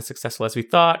battle wasn't as successful as we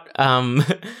thought.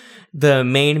 The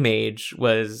main mage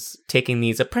was taking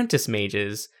these apprentice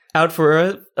mages out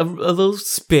for a little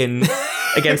spin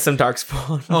against some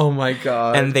darkspawn. Oh my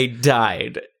god. And they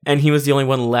died. And he was the only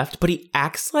one left, but he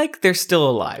acts like they're still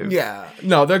alive. Yeah.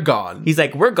 No, they're gone. He's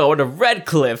like, we're going to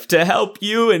Redcliffe to help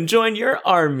you and join your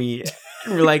army.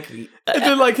 And we're like... And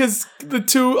then like the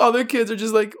two other kids are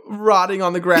just like rotting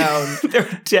on the ground.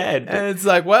 They're dead. And it's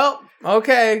like, well,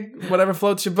 okay, whatever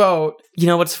floats your boat. You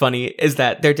know what's funny is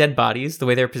that their dead bodies, the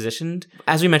way they're positioned,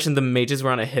 as we mentioned, the mages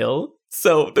were on a hill.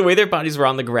 So the way their bodies were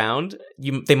on the ground,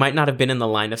 they might not have been in the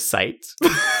line of sight,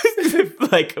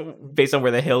 like based on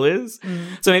where the hill is.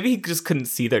 So maybe he just couldn't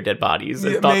see their dead bodies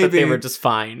and thought that they were just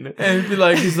fine. And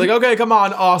he's like, okay, come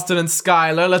on, Austin and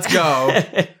Skylar, let's go.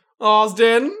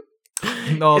 Austin.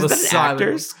 No, is the that an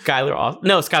actor? Skylar Austin?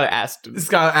 No, Skylar Astin.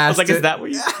 Skylar Astin. I was like, is that where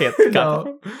you got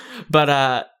that from?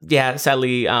 But yeah,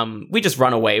 sadly, we just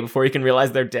run away before he can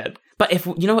realize they're dead. But if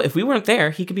we weren't there,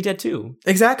 he could be dead too.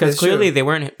 Exactly. Because clearly they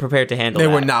weren't prepared to handle They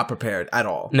that. were not prepared at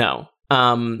all. No.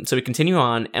 So we continue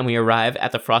on and we arrive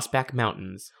at the Frostback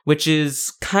Mountains, which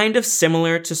is kind of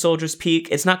similar to Soldier's Peak.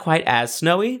 It's not quite as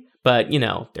snowy, but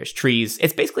there's trees.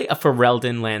 It's basically a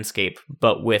Ferelden landscape,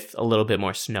 but with a little bit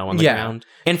more snow on the ground.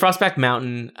 In Frostback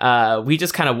Mountain, we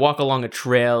just kind of walk along a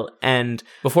trail, and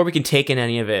before we can take in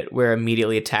any of it, we're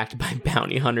immediately attacked by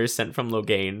bounty hunters sent from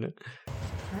Loghain.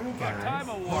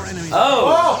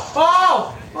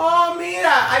 Oh, Mira,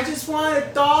 I just want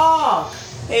to talk.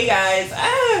 Hey guys.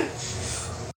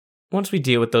 Once we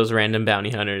deal with those random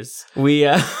bounty hunters, we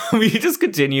just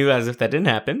continue as if that didn't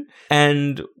happen,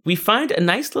 and we find a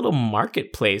nice little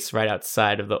marketplace right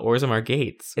outside of the Orzammar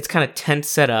gates. It's kind of tent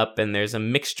set up, and there's a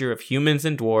mixture of humans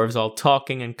and dwarves all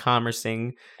talking and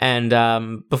commercing.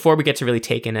 And before we get to really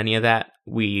take in any of that,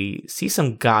 we see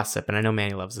some gossip, and I know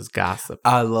Manny loves his gossip.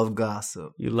 I love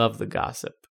gossip. You love the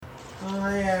gossip.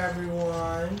 Hi,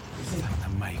 everyone. Thank the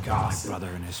Maker, my brother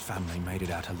and his family made it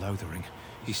out of Lothering.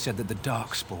 He said that the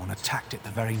Darkspawn attacked it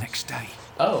the very next day.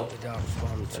 Oh. The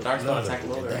Darkspawn attacked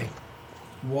Lothering.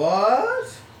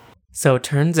 What? So it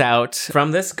turns out,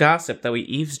 from this gossip that we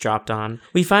eavesdropped on,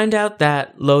 we find out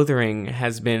that Lothering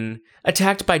has been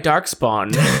attacked by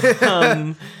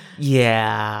Darkspawn.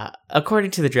 Yeah.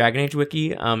 According to the Dragon Age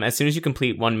wiki, as soon as you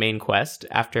complete one main quest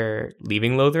after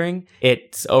leaving Lothering,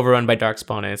 it's overrun by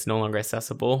Darkspawn and it's no longer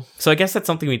accessible. So I guess that's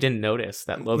something we didn't notice,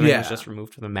 that Lothering was just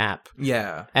removed from the map.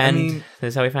 Yeah. And this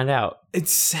is how we find out.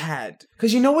 It's sad.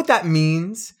 Because you know what that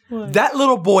means? What? That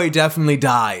little boy definitely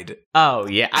died. Oh,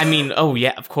 yeah. I mean,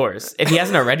 of course. If he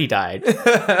hasn't already died,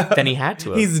 then he had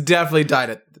to have. He's definitely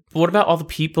died. What about all the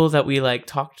people that we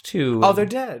talked to? Oh, they're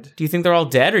dead. Do you think they're all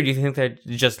dead, or do you think that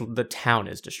just the town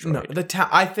is destroyed? No, the town.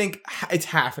 I think it's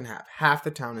half and half. Half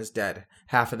the town is dead.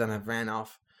 Half of them have ran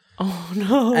off. Oh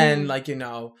no! And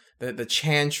the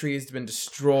chantry has been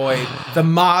destroyed. The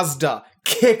Mazda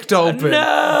kicked open.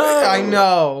 No, I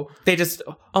know. They just.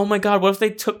 Oh my god! What if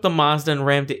they took the Mazda and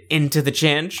rammed it into the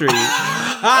chantry?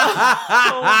 Oh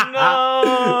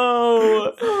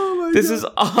no! Oh this God. Is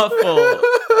awful.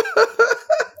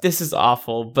 This is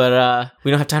awful, but we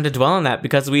don't have time to dwell on that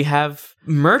because we have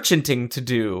merchanting to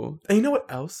do. And you know what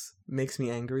else makes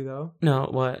me angry, though? No,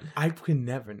 what? I can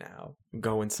never now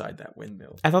go inside that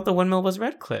windmill. I thought the windmill was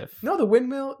Redcliffe. No, the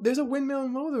windmill, there's a windmill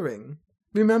in Lothering.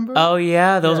 Remember? Oh,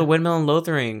 yeah, there was a windmill in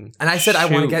Lothering. And I said I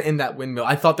want to get in that windmill.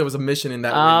 I thought there was a mission in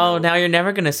that windmill. Oh, now you're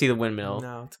never going to see the windmill.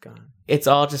 No, it's gone. It's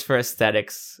all just for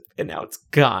aesthetics, and now it's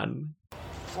gone.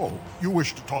 Oh, you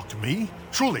wish to talk to me?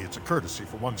 Truly, it's a courtesy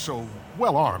for one so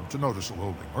well-armed to notice a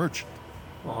lowly merchant.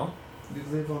 Aw. You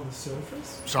live on the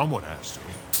surface? Someone has to.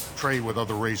 Trade with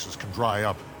other races can dry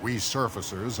up. We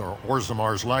surfacers are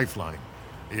Orzammar's lifeline.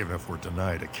 Even if we're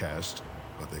denied a caste,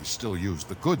 but they still use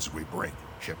the goods we bring.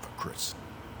 Hypocrites.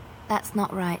 That's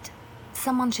not right.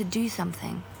 Someone should do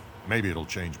something. Maybe it'll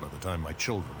change by the time my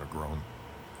children are grown.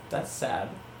 That's sad.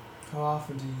 How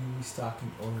often do you restock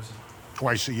in Orzammar?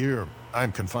 Twice a year.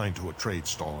 I'm confined to a trade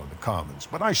stall in the Commons,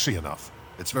 but I see enough.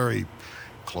 It's very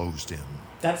closed in.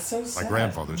 That's so sad. My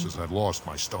grandfather says I've lost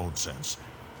my stone sense.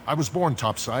 I was born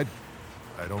topside.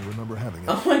 I don't remember having it.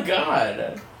 Oh my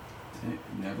god.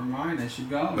 Never mind, I should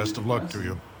go. Best of luck to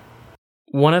you.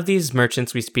 One of these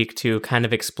merchants we speak to kind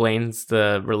of explains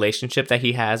the relationship that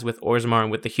he has with Orzammar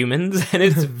and with the humans, and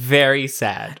it's very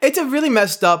sad. It's a really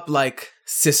messed up,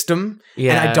 system,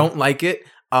 and I don't like it.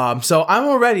 So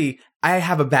I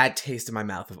have a bad taste in my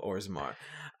mouth of Orzammar.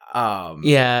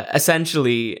 Yeah,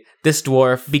 essentially, this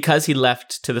dwarf, because he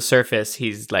left to the surface,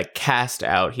 he's cast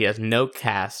out. He has no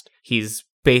caste. He's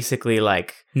basically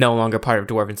like no longer part of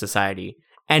dwarven society.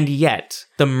 And yet,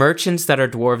 the merchants that are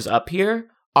dwarves up here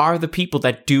are the people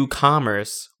that do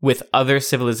commerce with other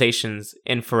civilizations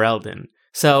in Ferelden.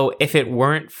 So if it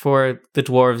weren't for the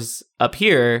dwarves up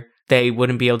here, they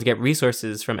wouldn't be able to get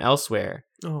resources from elsewhere.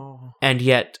 Oh. And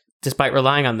yet, despite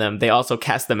relying on them, they also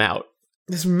cast them out.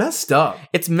 It's messed up.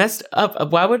 It's messed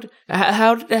up. Why would...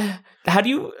 How do you... How do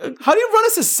you run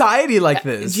a society like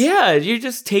this? Yeah, you're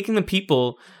just taking the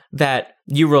people that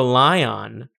you rely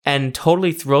on and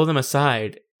totally throw them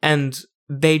aside. And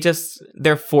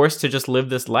they're forced to just live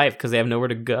this life because they have nowhere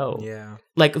to go. Yeah.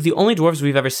 Like, the only dwarves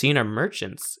we've ever seen are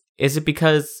merchants. Is it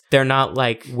because they're not,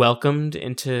 like, welcomed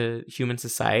into human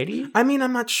society? I mean,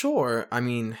 I'm not sure. I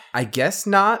mean, I guess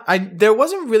not. There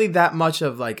wasn't really that much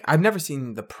of, like, I've never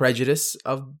seen the prejudice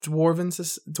of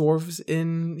dwarves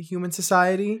in human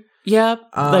society. Yeah,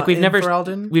 like we've never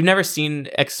Ferelden. Seen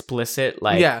explicit,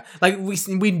 like... Yeah, like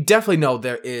we definitely know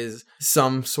there is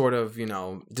some sort of,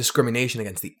 discrimination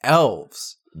against the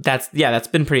elves. That's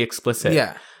been pretty explicit.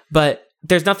 Yeah. But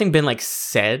there's nothing been like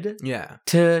said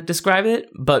to describe it,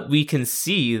 but we can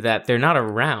see that they're not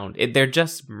around. They're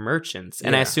just merchants.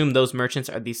 And I assume those merchants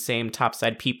are these same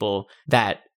topside people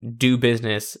that do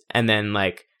business and then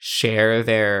like share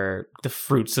the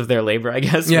fruits of their labor, I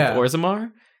guess, with Orzammar.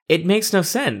 It makes no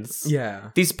sense. Yeah.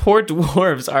 These poor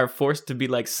dwarves are forced to be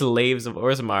like slaves of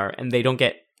Orzammar, and they don't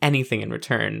get anything in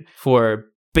return for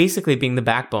basically being the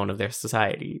backbone of their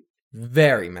society.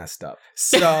 Very messed up.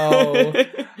 So,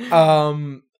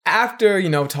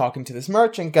 after, talking to this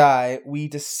merchant guy, we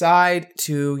decide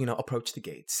to, approach the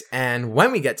gates. And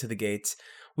when we get to the gates,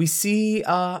 we see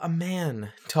a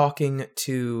man talking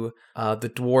to the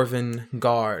dwarven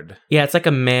guard. Yeah, it's like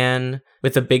a man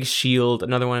with a big shield,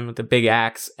 another one with a big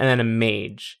axe, and then a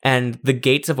mage. And the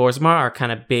gates of Orzammar are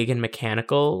kind of big and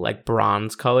mechanical, like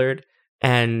bronze colored.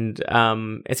 And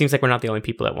it seems like we're not the only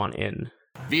people that want in.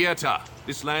 Vieta,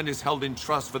 this land is held in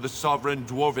trust for the sovereign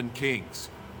dwarven kings.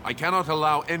 I cannot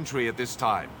allow entry at this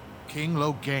time. King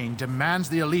Loghain demands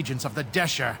the allegiance of the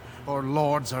Desher, or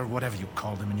lords, or whatever you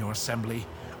call them in your assembly.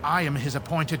 I am his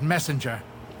appointed messenger.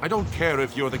 I don't care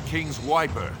if you're the king's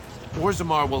wiper.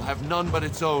 Orzammar will have none but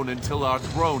its own until our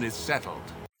throne is settled.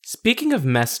 Speaking of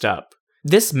messed up,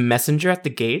 this messenger at the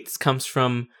gates comes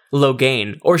from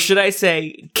Loghain. Or should I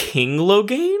say King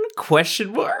Loghain? ?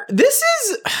 This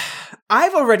is...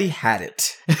 I've already had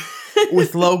it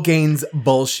with Loghain's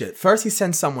bullshit. First, he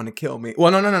sends someone to kill me.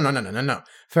 Well, no.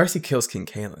 First, he kills King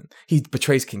Cailan. He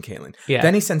betrays King Cailan. Yeah.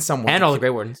 Then he sends someone and all the Grey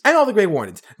Wardens. And all the Grey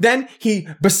Wardens. Then he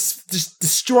just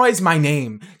destroys my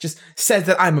name. Just says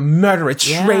that I'm a murderer,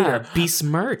 traitor.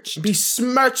 Besmirched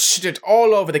it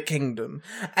all over the kingdom.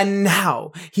 And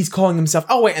now he's calling himself...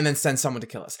 Oh, wait, and then sends someone to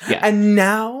kill us. Yeah. And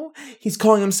now he's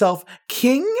calling himself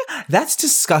king? That's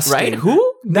disgusting. Right?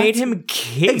 Who made him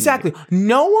king? Exactly.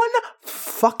 No one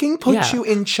fucking put you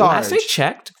in charge. Last I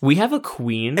checked, we have a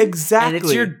queen. Exactly. And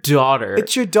it's your daughter.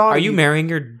 It's your daughter. Are you marrying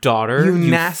your daughter? You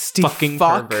nasty fucking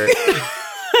fuck. pervert.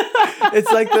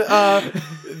 It's like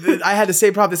I had to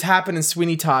say probably this happened in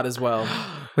Sweeney Todd as well.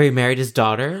 Where he married his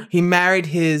daughter? He married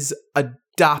his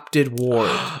adopted ward.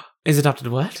 His adopted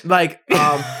what? Like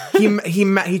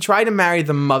he tried to marry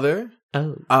the mother.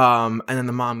 Oh. And then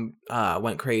the mom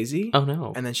went crazy. Oh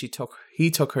no. And then he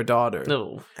took her daughter.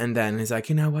 No. And then he's like,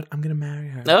 you know what? I'm gonna marry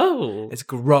her. Oh. It's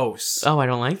gross. Oh, I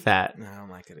don't like that. No, I don't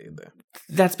like it either.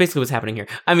 That's basically what's happening here.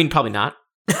 I mean, probably not.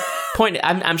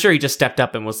 I'm sure he just stepped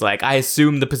up and was like, I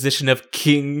assume the position of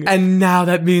king. And now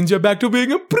that means you're back to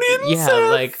being a princess. Yeah,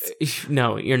 like,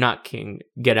 no, you're not king.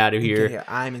 Get out of here. Yeah,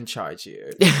 I'm in charge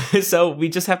here. So we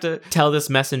just have to tell this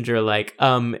messenger, like,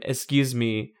 excuse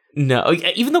me. No,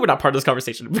 even though we're not part of this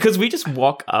conversation, because we just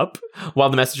walk up while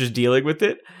the messenger's dealing with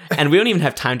it, and we don't even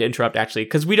have time to interrupt, actually,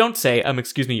 because we don't say,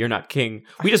 excuse me, you're not king.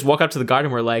 We just walk up to the guard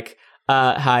and we're like,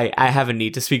 hi, I have a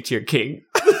need to speak to your king.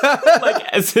 Like,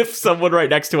 as if someone right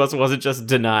next to us wasn't just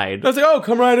denied. I was like, oh,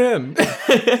 come right in.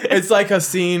 It's like a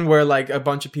scene where, like, a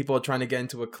bunch of people are trying to get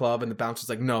into a club, and the bouncer's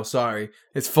like, no, sorry,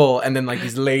 it's full. And then, like,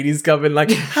 these ladies come in,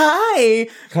 like, hi,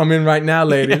 come in right now,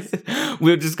 ladies.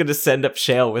 We're just going to send up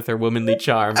Shale with her womanly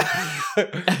charm.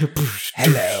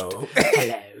 Hello.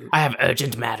 I have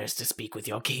urgent matters to speak with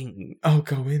your king. Oh,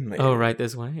 go in, lady. Oh, right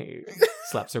this way.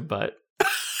 Slaps her butt.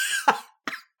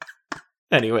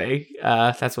 Anyway,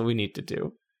 that's what we need to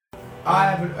do.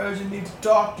 I have an urgent need to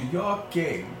talk to your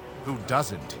king. Who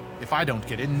doesn't? If I don't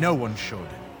get in, no one should.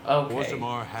 Okay.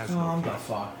 Orzammar has Calm the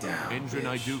fuck down. Endrin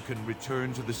Iduken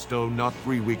returned to the stone not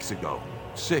 3 weeks ago,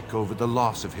 sick over the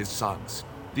loss of his sons.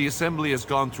 The assembly has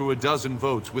gone through a dozen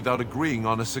votes without agreeing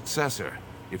on a successor.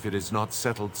 If it is not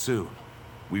settled soon,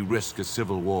 we risk a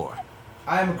civil war.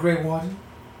 I am a Grey Warden.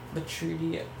 The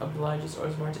treaty obliges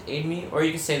Orzammar to aid me. Or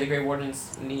you could say the Grey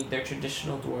Wardens need their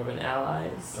traditional dwarven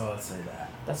allies. Oh, let's say that.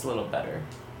 That's a little better.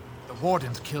 The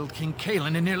Wardens killed King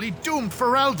Cailan and nearly doomed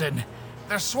Ferelden.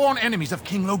 They're sworn enemies of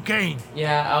King Loghain.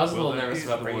 Yeah, I was a little nervous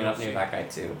about bringing up near that guy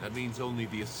too. That means only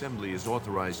the Assembly is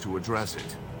authorized to address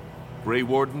it. Grey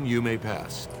Warden, you may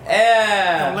pass.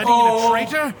 You're letting in a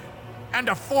traitor? And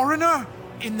a foreigner?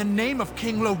 In the name of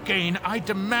King Loghain, I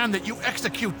demand that you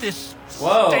execute this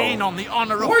stain on the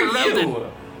honor of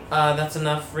Ferelden. That's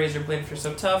enough. Razorblade, if you're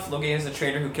so tough. Loghain is a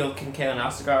traitor who killed King Cailan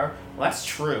Ostagar. Well, that's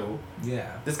true.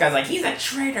 Yeah. This guy's like, he's a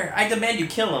traitor. I demand you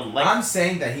kill him. Like, I'm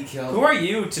saying that he killed him. Who are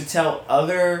you to tell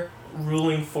other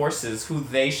ruling forces who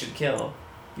they should kill?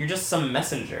 You're just some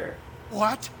messenger.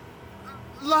 What?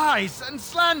 Lies and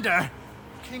slander!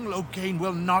 King Loghain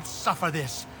will not suffer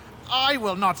this. I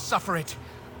will not suffer it.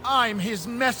 I'm his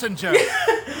messenger.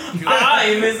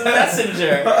 I'm his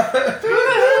messenger. Who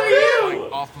the hell are you?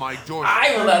 Off my door.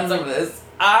 I will not suffer this.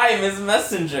 I'm his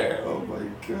messenger. Oh my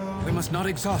god. We must not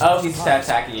exhaust. Oh, he's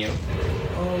attacking you.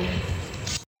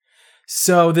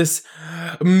 So this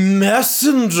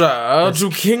messenger to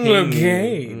King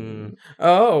Loghain.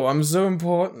 Oh, I'm so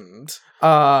important.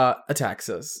 Attacks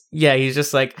us. Yeah, he's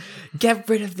just like, get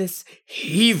rid of this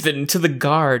heathen to the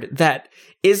guard that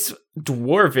is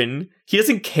dwarven. He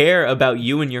doesn't care about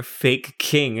you and your fake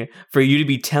king for you to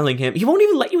be telling him. He won't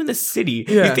even let you in the city.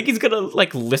 Yeah. You think he's gonna,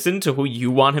 like, listen to who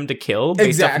you want him to kill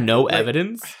based off no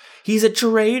evidence? He's a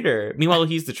traitor. Meanwhile,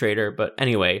 he's the traitor. But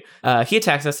anyway, he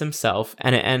attacks us himself,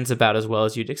 and it ends about as well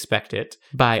as you'd expect it,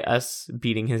 by us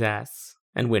beating his ass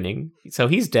and winning. So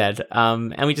he's dead.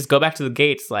 And we just go back to the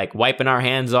gates, like, wiping our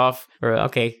hands off. Or,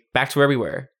 okay, back to where we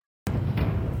were.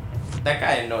 That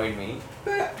guy annoyed me.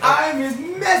 I'm his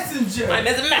messenger! I'm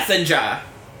his messenger!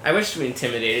 I wish we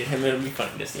intimidated him. It would be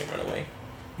funny to see him run away.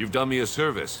 You've done me a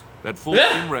service. That fool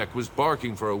Imrek was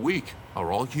barking for a week.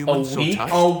 Are all humans so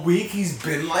tight? A week he's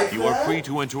been like You that? are free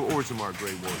to enter Orzammar,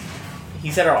 Grey Warden.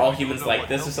 He said, are all humans like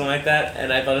this or something like that?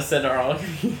 And I thought it said, are all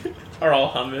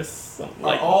hummus? Something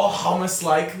like Are all hummus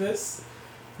like this?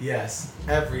 Yes,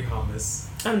 every hummus.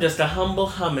 I'm just a humble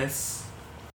hummus.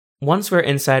 Once we're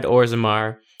inside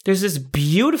Orzammar, there's this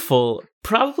beautiful,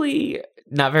 probably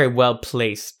not very well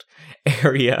placed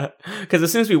area. Because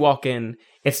as soon as we walk in,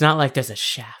 it's not like there's a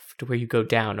shaft where you go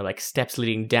down or like steps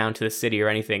leading down to the city or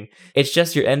anything. It's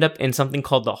just you end up in something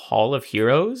called the Hall of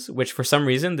Heroes, which for some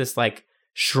reason, this like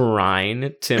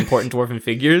shrine to important dwarven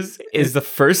figures is the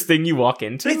first thing you walk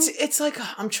into. It's like,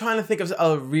 I'm trying to think of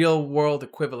a real world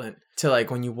equivalent to like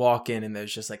when you walk in and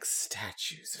there's just like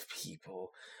statues of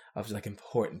people, of like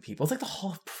important people. It's like the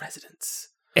Hall of Presidents.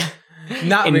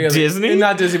 Not in really. Disney?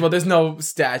 Not Disney, but there's no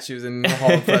statues in the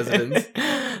Hall of Presidents.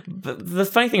 But the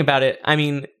funny thing about it, I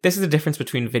mean, this is the difference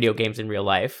between video games and real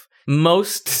life.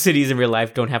 Most cities in real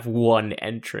life don't have one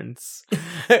entrance.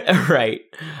 Right.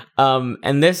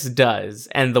 And this does.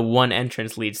 And the one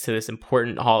entrance leads to this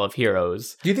important Hall of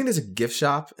Heroes. Do you think there's a gift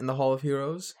shop in the Hall of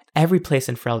Heroes? Every place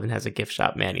in Ferelden has a gift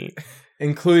shop, Manny.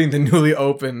 Including the newly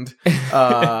opened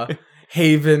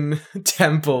Haven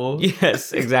Temple.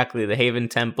 Yes, exactly. The Haven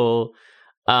Temple.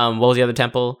 What was the other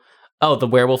temple? Oh, the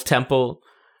Werewolf Temple.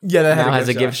 Yeah, that now has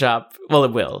a gift shop. Well,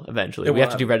 it will eventually. We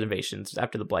have to do reservations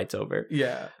after the Blight's over.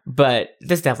 Yeah. But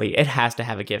this definitely, it has to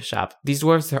have a gift shop. These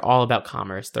dwarves, they're all about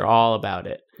commerce. They're all about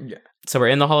it. Yeah. So we're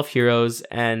in the Hall of Heroes,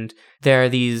 and there are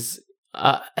these,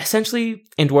 essentially,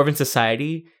 in Dwarven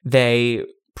society, they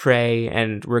pray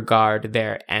and regard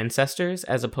their ancestors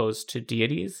as opposed to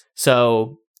deities.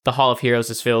 So the Hall of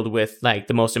Heroes is filled with, like,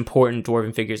 the most important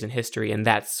dwarven figures in history, and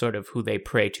that's sort of who they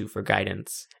pray to for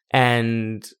guidance.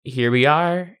 And here we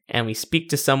are, and we speak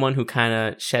to someone who kind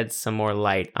of sheds some more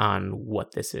light on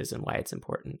what this is and why it's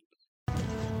important.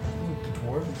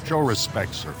 Show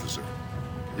respect, Surfacer.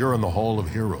 You're in the Hall of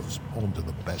Heroes, home to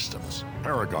the best of us.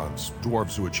 Paragons,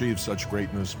 dwarves who achieve such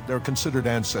greatness, they're considered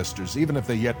ancestors even if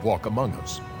they yet walk among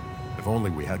us. If only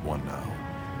we had one now.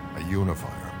 A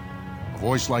unifier. A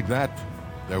voice like that,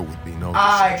 there would be no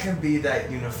I can be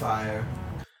that unifier.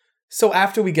 So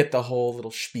after we get the whole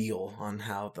little spiel on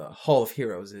how the Hall of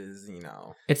Heroes is, you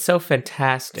know. It's so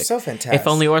fantastic. So fantastic. If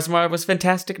only Orzammar was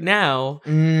fantastic now.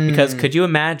 Because could you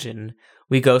imagine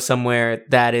we go somewhere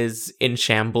that is in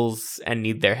shambles and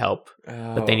need their help,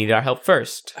 but they need our help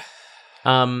first?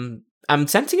 I'm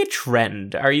sensing a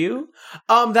trend. Are you?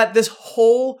 That this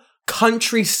whole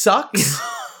country sucks?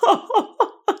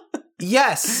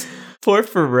 Yes. Poor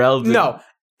Ferelden. No.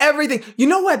 Everything. You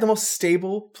know what? The most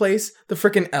stable place? The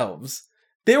freaking elves.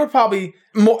 They were probably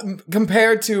more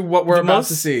compared to what we're about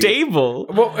to see. Stable.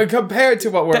 Well, compared to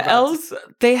what we're the elves.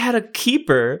 They had a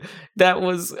keeper that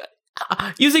was.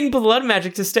 using blood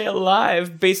magic to stay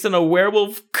alive based on a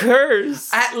werewolf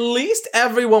curse. At least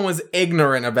everyone was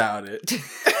ignorant about it.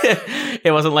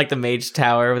 It wasn't like the Mage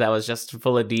Tower that was just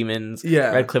full of demons.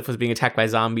 Yeah. Redcliffe was being attacked by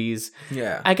zombies.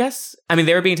 Yeah. I guess,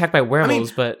 they were being attacked by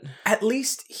werewolves, but... At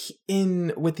least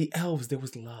with the elves, there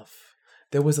was love.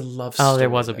 There was a love story. Oh, there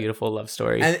was a beautiful love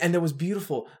story. And there was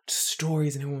beautiful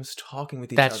stories and everyone was talking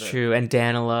with each other. That's true. And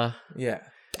Danila. Yeah.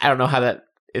 I don't know how that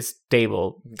is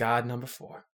stable. God number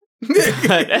 4.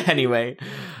 But anyway,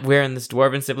 we're in this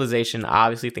dwarven civilization.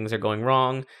 Obviously, things are going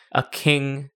wrong. A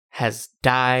king has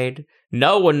died.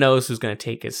 No one knows who's going to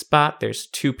take his spot. There's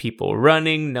 2 people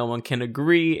running. No one can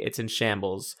agree. It's in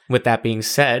shambles. With that being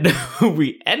said,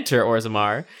 we enter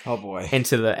Orzammar. Oh boy.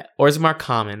 Into the Orzammar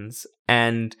Commons.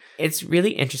 And it's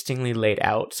really interestingly laid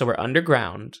out. So we're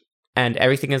underground. And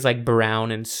everything is like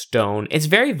brown and stone. It's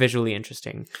very visually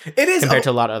interesting. It is compared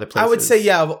to a lot of other places. I would say,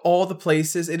 of all the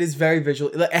places, it is very visual.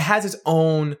 It has its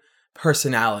own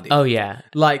personality. Oh yeah,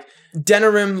 like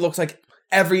Denerim looks like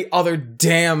every other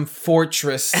damn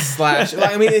fortress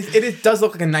it does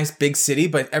look like a nice big city,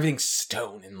 but everything's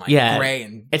stone and gray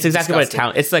and it's exactly what a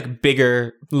town. It's like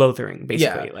bigger Lothering,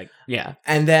 basically.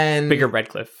 And then bigger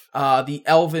Redcliffe. The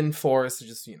Elven Forest is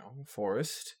just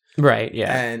forest. Right,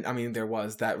 yeah. And there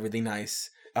was that really nice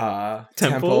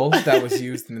temple that was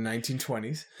used in the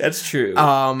 1920s. That's true.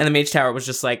 And the Mage Tower was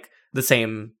just like the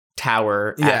same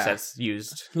tower assets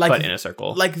used, but in a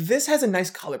circle. Like this has a nice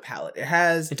color palette.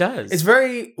 It does. It's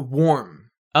very warm.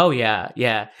 Oh, yeah,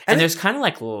 yeah. And there's kind of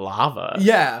like lava.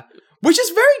 Yeah, which is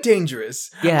very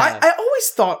dangerous. Yeah. I always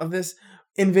thought of this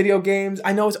in video games.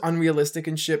 I know it's unrealistic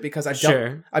and shit because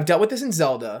I've dealt with this in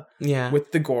Zelda. Yeah.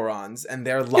 With the Gorons and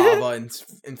their lava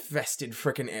infested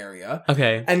freaking area.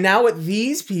 Okay. And now with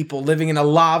these people living in a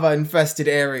lava infested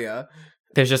area,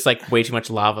 there's just like way too much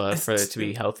lava for it to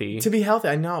be healthy. To be healthy,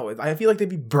 I know. I feel like they'd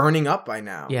be burning up by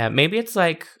now. Yeah, maybe it's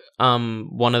like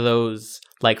one of those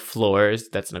like floors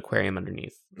that's an aquarium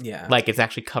underneath. Yeah. Like it's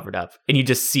actually covered up and you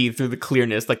just see through the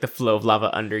clearness like the flow of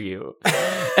lava under you.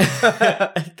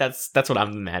 That's what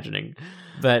I'm imagining.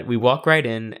 But we walk right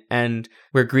in and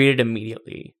we're greeted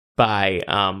immediately by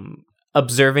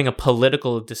observing a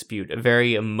political dispute, a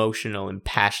very emotional and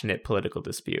passionate political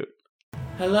dispute.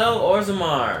 Hello,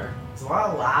 Orzammar. There's a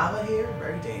lot of lava here.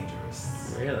 Very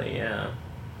dangerous. Really, yeah.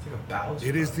 It's like a battle.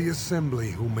 It is the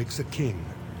Assembly who makes a king,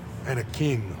 and a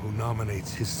king who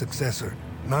nominates his successor.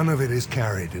 None of it is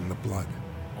carried in the blood.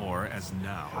 Or as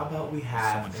now, how about we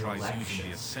have someone tries election? using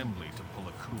the Assembly to pull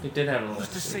a coup. They did have an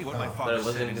election. Just to say what my but father it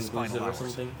wasn't said in his final inconclusive or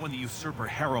hours, something. when the usurper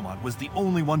Harrowmont was the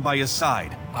only one by his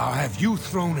side. I'll have you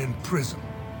thrown in prison.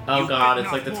 Oh god,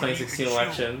 it's like the 2016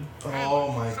 election.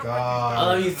 Oh my god.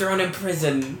 I'll have you thrown in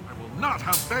prison. I will not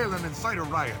have Balin incite a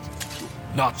riot.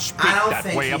 Not speak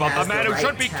that way about the man who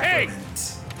should be king.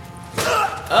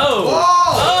 Oh!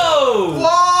 Whoa!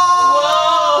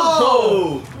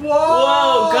 Whoa!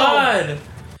 Whoa, God!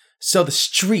 So the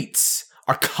streets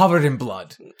are covered in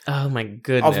blood. Oh my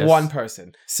goodness. Of one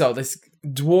person. So this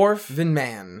dwarven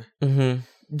man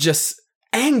just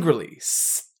angrily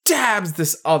stabs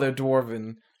this other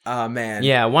dwarven man.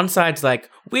 Yeah, one side's like,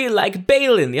 we like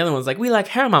Balin. The other one's like, we like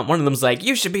Harrowmont. One of them's like,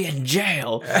 you should be in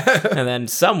jail. And then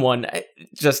someone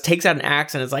just takes out an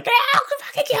axe and is like, I'll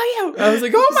fucking kill you. I was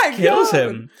like, oh my god. Kills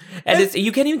him. And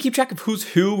you can't even keep track of who's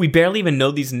who. We barely even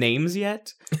know these names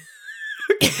yet.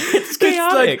 It's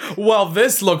chaotic. It's like, well,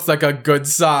 this looks like a good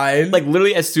sign. Like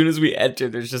literally as soon as we enter,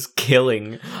 there's just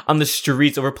killing on the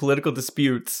streets over political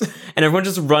disputes. And everyone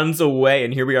just runs away.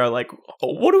 And here we are like,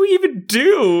 what do we even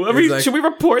do? I mean, should we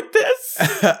report this?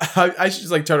 I should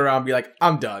just like turn around and be like,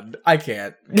 I'm done. I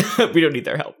can't. We don't need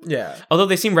their help. Yeah. Although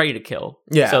they seem ready to kill.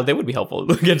 Yeah. So they would be helpful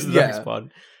against the Dark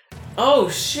Squad. Oh,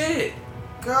 shit.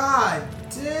 God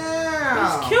damn.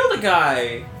 Just killed a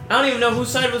guy. I don't even know whose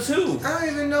side was who. I don't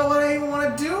even know what I even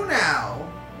want to do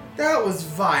now. That was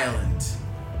violent.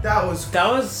 That was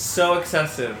so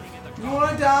excessive. You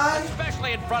want to die?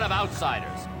 Especially in front of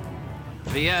outsiders.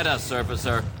 Vieta,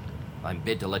 Surfacer. I'm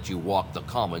bid to let you walk the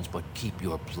commons, but keep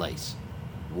your place.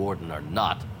 Warden or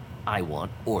not, I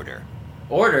want order.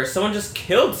 Order? Someone just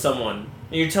killed someone.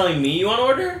 And you're telling me you want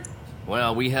order?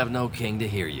 Well, we have no king to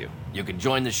hear you. You can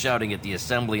join the shouting at the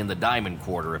Assembly in the Diamond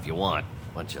Quarter if you want.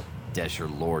 Bunch of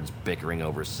Desher lords bickering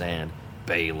over sand.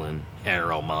 Balin,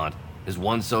 Harrowmont. Is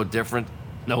one so different?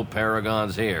 No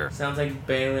paragons here. Sounds like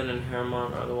Balin and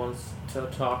Harrowmont are the ones to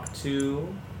talk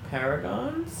to.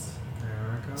 Paragons?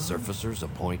 Surfacers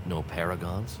appoint no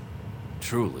paragons?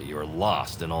 Truly, you're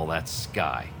lost in all that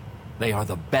sky. They are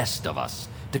the best of us,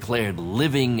 declared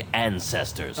living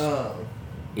ancestors. Oh.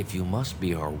 If you must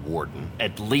be our warden,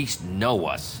 at least know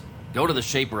us. Go to the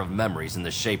Shaper of Memories in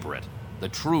the Shaperate, the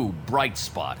true bright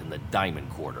spot in the Diamond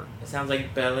Quarter. It sounds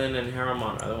like Belen and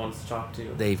Harriman are the ones to talk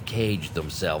to. They've caged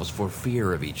themselves for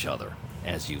fear of each other.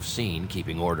 As you've seen,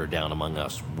 keeping order down among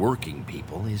us working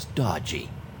people is dodgy.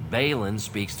 Balin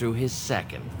speaks through his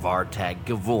second, Vartag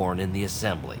Gavorn, in the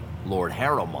Assembly. Lord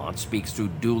Harrowmont speaks through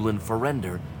Dulin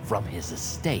Ferender from his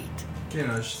estate. Can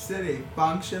a city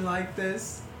function like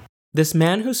this? This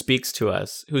man who speaks to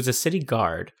us, who's a city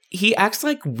guard, he acts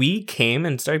like we came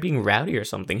and started being rowdy or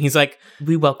something. He's like,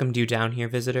 we welcomed you down here,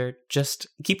 visitor. Just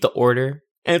keep the order.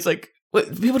 And it's like,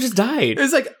 what? People just died.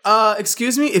 It's like,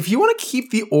 excuse me, if you want to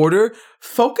keep the order,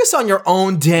 focus on your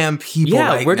own damn people.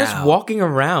 Yeah, we're just walking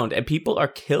around and people are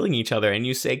killing each other and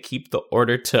you say keep the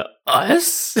order to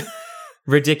us?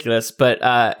 Ridiculous. But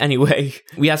anyway,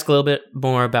 we ask a little bit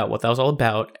more about what that was all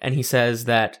about. And he says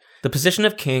that the position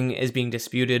of king is being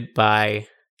disputed by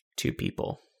two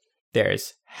people.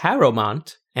 There's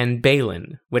Harrowmont and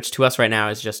Balin, which to us right now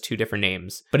is just two different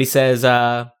names. But he says,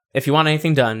 if you want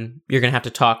anything done, you're going to have to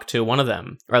talk to one of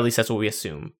them. Or at least that's what we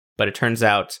assume. But it turns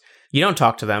out you don't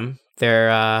talk to them. They're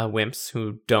wimps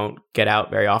who don't get out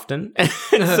very often.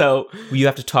 So you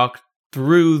have to talk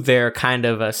through their kind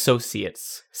of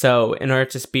associates. So in order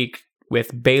to speak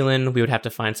with Balin, we would have to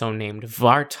find someone named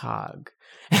Vartag.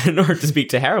 And in order to speak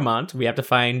to Harrowmont, we have to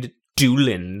find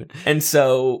Dulin. And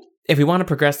so if we want to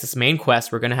progress this main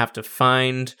quest, we're going to have to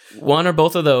find one or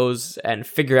both of those and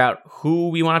figure out who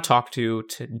we want to talk to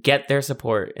get their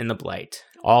support in the Blight.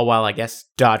 All while, I guess,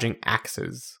 dodging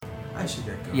axes. I should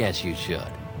get going. Yes, you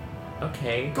should.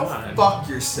 Okay, go fuck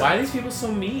yourself. Why are these people so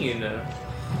mean?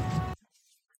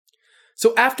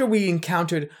 So after we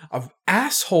encountered an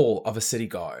asshole of a city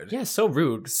guard. Yeah, so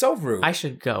rude. So rude. I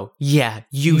should go. Yeah,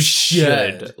 you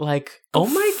should. Like, oh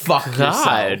my God.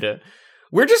 Yourself.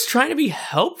 We're just trying to be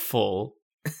helpful.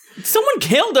 Someone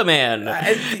killed a man.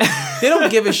 They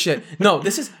don't give a shit. No,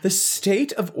 this is the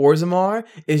state of Orzammar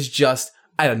is just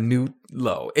at a new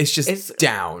low. It's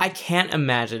down. I can't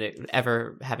imagine it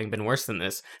ever having been worse than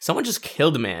this. Someone just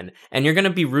killed a man, and you're going to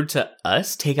be rude to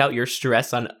us? Take out your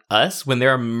stress on us when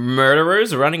there are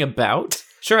murderers running about?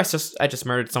 Sure, I just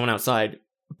murdered someone outside,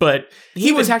 but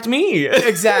he attacked me.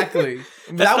 Exactly.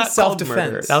 That was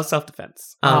self-defense. That was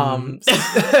self-defense.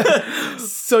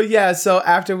 So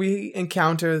after we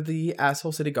encounter the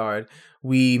asshole city guard,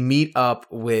 we meet up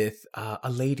with a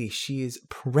lady. She is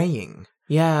praying.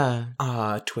 Yeah.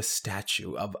 To a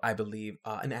statue of, I believe,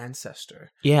 an ancestor.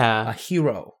 Yeah. A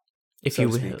hero. If you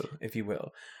will. If you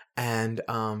will. And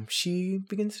she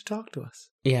begins to talk to us.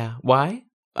 Yeah. Why?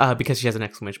 Because she has an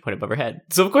exclamation point above her head.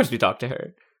 So of course we talk to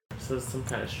her. So it's some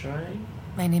kind of shrine?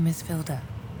 My name is Filda,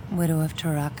 widow of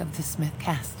Turak of the Smith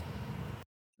Caste.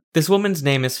 This woman's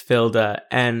name is Filda,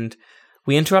 and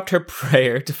we interrupt her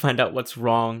prayer to find out what's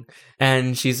wrong.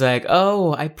 And she's like,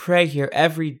 oh, I pray here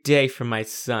every day for my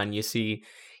son. You see,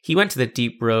 he went to the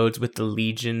Deep Roads with the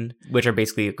Legion, which are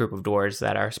basically a group of dwarves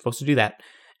that are supposed to do that.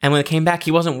 And when they came back,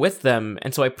 he wasn't with them.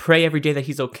 And so I pray every day that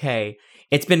he's okay.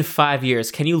 It's been 5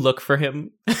 years. Can you look for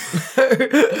him?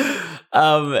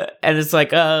 And it's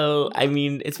like, oh, I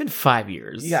mean, it's been 5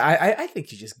 years. Yeah, I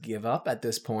think you just give up at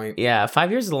this point. Yeah,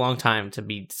 5 years is a long time to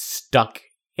be stuck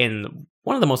in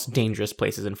one of the most dangerous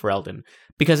places in Ferelden.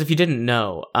 Because if you didn't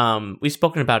know, we've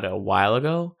spoken about it a while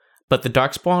ago, but the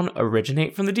Darkspawn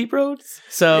originate from the Deep Roads.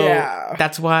 So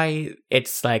that's why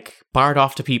it's like barred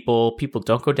off to people. People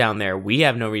don't go down there. We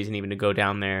have no reason even to go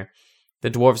down there.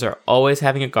 The dwarves are always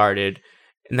having it guarded.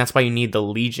 And that's why you need the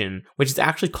Legion, which is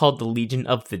actually called the Legion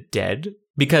of the Dead,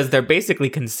 because they're basically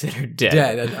considered dead.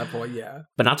 Dead at that point, yeah.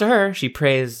 But not to her. She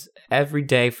prays every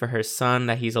day for her son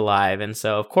that he's alive. And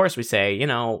so, of course, we say, you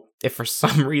know, if for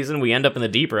some reason we end up in the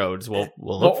Deep Roads, we'll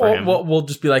look for him. We'll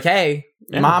just be like, hey,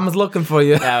 Mama's looking for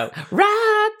you. Rock!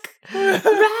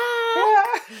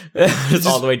 Just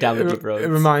all the way down the Deep Roads. It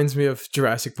reminds me of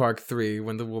Jurassic Park 3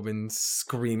 when the woman's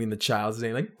screaming the child's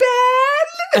name, like, Ben!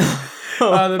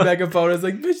 The megaphone is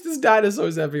like, bitch, there's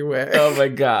dinosaurs everywhere. Oh my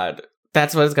God.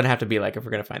 That's what it's going to have to be like if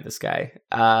we're going to find this guy.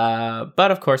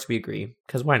 But of course we agree,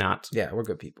 because why not? Yeah, we're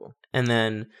good people. And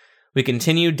then we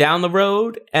continue down the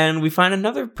road, and we find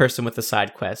another person with a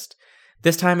side quest.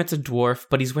 This time it's a dwarf,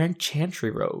 but he's wearing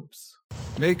chantry robes.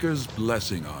 Maker's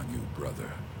blessing on you,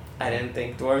 brother. I didn't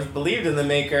think dwarves believed in the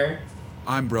Maker.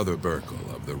 I'm Brother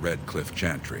Burkle of the Red Cliff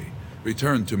Chantry,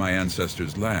 returned to my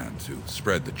ancestors' land to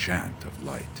spread the chant of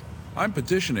light. I'm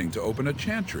petitioning to open a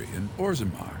chantry in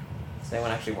Orzammar. Does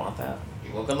anyone actually want that?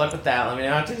 Well, good luck with that. Let me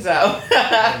know how it turns out.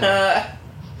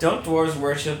 Don't dwarves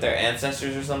worship their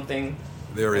ancestors or something?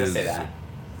 There is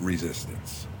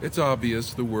resistance. It's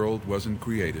obvious the world wasn't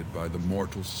created by the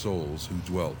mortal souls who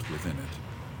dwelt within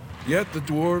it. Yet the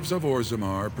dwarves of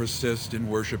Orzammar persist in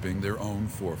worshipping their own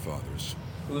forefathers.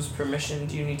 Whose permission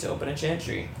do you need to open a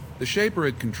chantry? The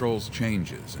Shaper controls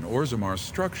changes in Orzammar's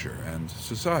structure and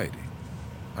society.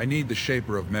 I need the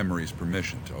Shaper of Memory's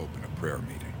permission to open a prayer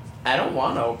meeting. I don't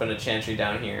want to open a chantry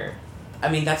down here.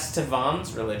 I mean, that's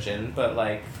Tavon's religion, but,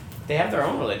 like, they have their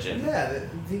own religion. Yeah,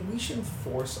 we shouldn't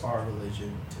force our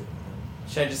religion to them.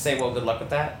 Should I just say, well, good luck with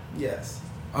that? Yes.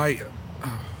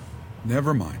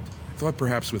 Never mind. I thought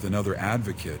perhaps with another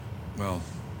advocate. Well,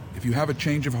 if you have a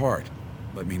change of heart,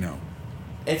 let me know.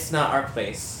 It's not our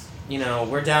place. You know,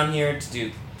 we're down here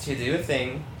to do a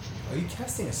thing. Are you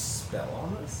casting a spell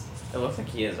on us? It looks like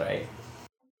he is, right?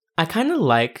 I kind of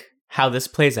like how this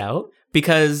plays out,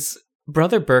 because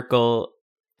Brother Burkle,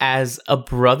 as a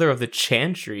brother of the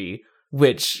Chantry,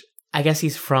 which I guess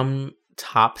he's from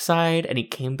Topside and he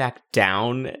came back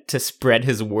down to spread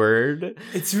his word.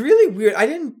 It's really weird. I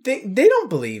didn't think they don't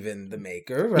believe in the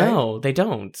Maker, right? No, they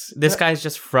don't. This guy's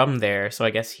just from there, so I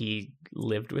guess he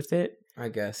lived with it. I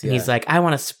guess, yeah. And he's like, I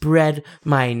want to spread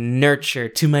my nurture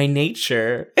to my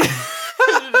nature.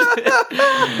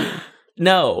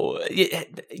 No,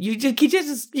 you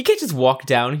can't just walk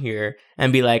down here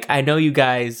and be like, I know you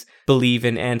guys believe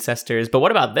in ancestors, but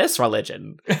what about this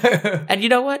religion? And you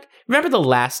know what? Remember the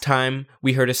last time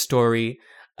we heard a story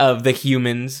of the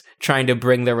humans trying to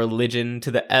bring their religion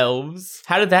to the elves?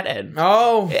 How did that end?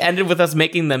 Oh. It ended with us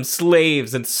making them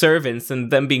slaves and servants and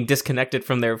them being disconnected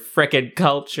from their frickin'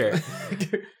 culture.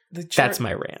 That's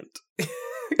my rant.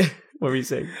 What were you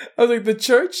saying? I was like, the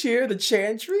church here, the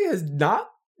Chantry,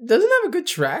 doesn't have a good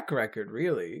track record,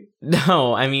 really.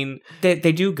 No, I mean, they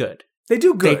do good. They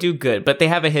do good. They do good, but they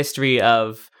have a history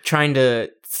of trying to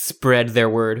spread their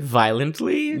word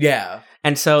violently. Yeah.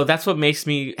 And so that's what makes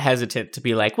me hesitant to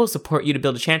be like, we'll support you to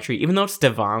build a chantry. Even though it's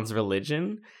Devon's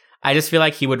religion, I just feel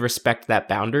like he would respect that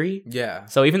boundary. Yeah.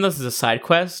 So even though this is a side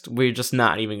quest, we're just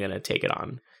not even going to take it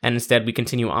on. And instead, we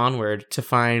continue onward to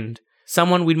find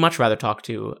someone we'd much rather talk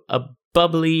to, a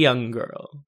bubbly young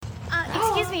girl.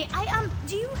 Excuse me,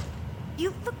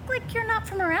 you look like you're not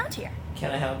from around here. Can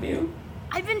I help you?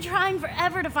 I've been trying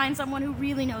forever to find someone who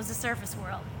really knows the surface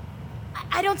world.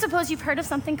 I don't suppose you've heard of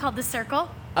something called the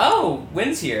Circle? Oh,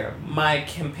 Wynn's here. My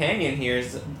companion here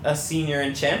is a senior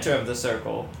enchanter of the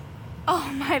Circle.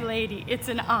 Oh, my lady, it's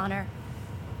an honor.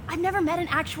 I've never met an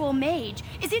actual mage.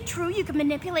 Is it true you can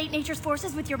manipulate nature's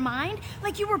forces with your mind?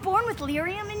 Like you were born with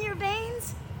lyrium in your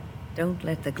veins? Don't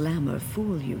let the glamour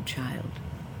fool you, child.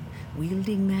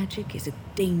 Wielding magic is a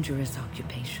dangerous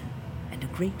occupation and a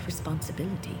great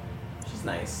responsibility. She's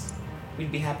nice.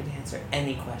 We'd be happy to answer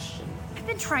any question. I've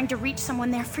been trying to reach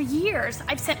someone there for years.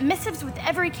 I've sent missives with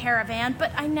every caravan,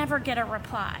 but I never get a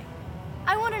reply.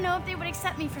 I want to know if they would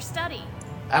accept me for study.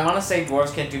 I want to say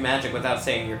dwarves can't do magic without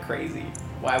saying you're crazy.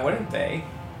 Why wouldn't they?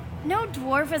 No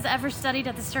dwarf has ever studied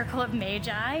at the Circle of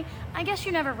Magi. I guess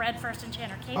you never read First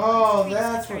Enchanter Caitlin. Oh,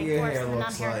 that's what your hair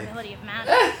looks like. Of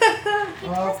magic.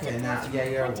 Okay, now, yeah,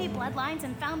 you're 20 bloodlines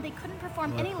and found they couldn't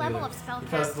perform any level of spell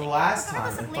because casting. The last time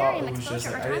I thought it was exposure just, or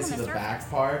I time didn't on see the surface. back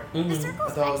part. The Circle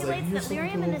speculates that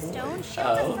lyrium in the stone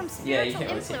shielded us from spiritual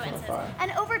influences,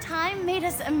 and over time made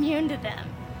us immune to them.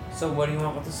 So what do you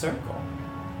want with the Circle?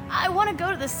 I want to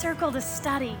go to the Circle to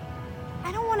study.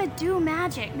 I don't want to do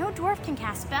magic. No dwarf can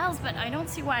cast spells, but I don't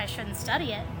see why I shouldn't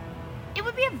study it. It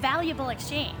would be a valuable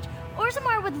exchange.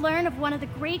 Orzammar would learn of one of the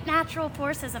great natural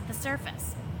forces of the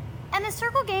surface. And the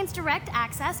Circle gains direct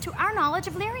access to our knowledge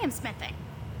of lyrium smithing.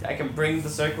 I can bring the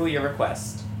Circle your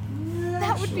request.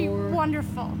 That would be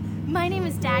wonderful. My name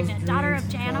is Dagna, daughter of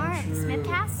Janar of the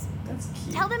Smithcast. That's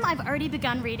cute. Tell them I've already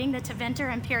begun reading the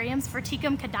Teventer Imperium's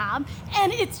Verticum Kadab,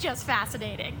 and it's just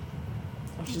fascinating.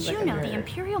 Did you know the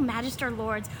Imperial Magister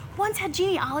Lords once had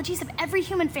genealogies of every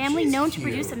human family known to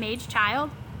produce a mage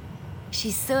child?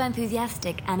 She's so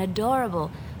enthusiastic and adorable.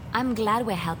 I'm glad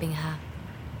we're helping her.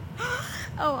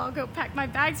 Oh, I'll go pack my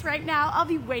bags right now. I'll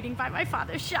be waiting by my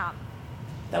father's shop.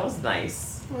 That was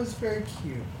nice. It was very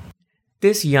cute.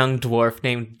 This young dwarf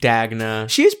named Dagna.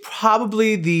 She is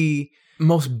probably the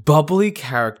most bubbly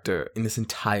character in this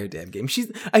entire damn game.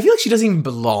 I feel like she doesn't even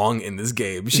belong in this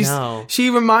game. She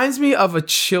reminds me of a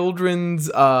children's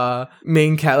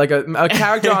main cat, like a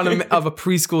character of a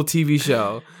preschool TV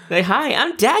show. Like, hi,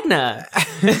 I'm Dagna.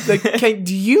 Like,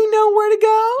 do you know where to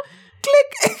go?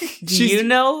 Click. Do you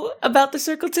know about the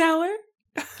Circle Tower?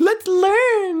 Let's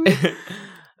learn.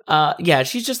 Yeah,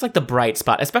 she's just like the bright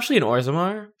spot, especially in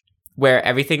Orzammar. where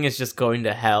everything is just going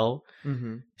to hell.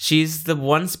 Mm-hmm. She's the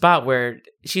one spot where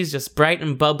she's just bright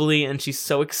and bubbly, and she's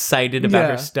so excited about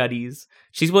her studies.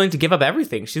 She's willing to give up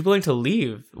everything. She's willing to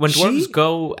leave. When dwarves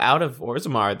go out of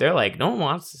Orzammar, they're like, no one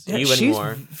wants you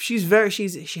anymore. She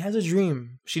has a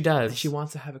dream. She does. She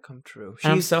wants to have it come true.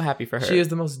 I'm so happy for her. She is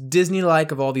the most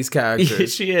Disney-like of all these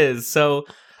characters. She is. So,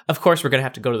 of course, we're going to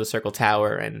have to go to the Circle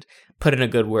Tower and put in a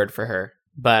good word for her.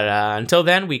 But until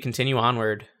then, we continue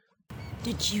onward.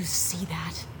 Did you see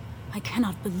that? I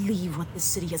cannot believe what this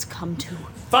city has come to.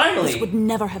 Finally! This would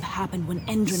never have happened when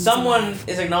Endron Someone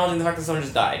is acknowledging the fact that someone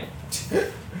just died.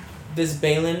 This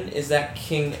Balin, is that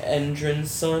King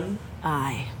Endron's son?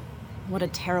 Aye. What a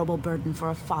terrible burden for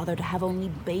a father to have only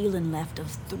Balin left of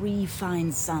 3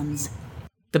 fine sons.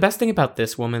 The best thing about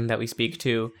this woman that we speak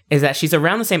to is that she's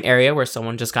around the same area where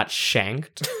someone just got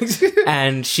shanked.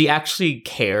 And she actually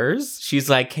cares. She's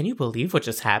like, can you believe what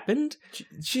just happened?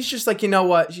 She's just like, you know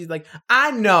what? She's like,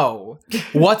 I know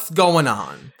what's going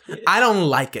on. I don't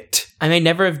like it. I may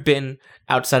never have been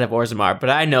outside of Orzammar, but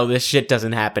I know this shit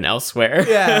doesn't happen elsewhere.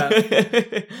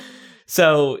 Yeah.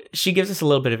 So she gives us a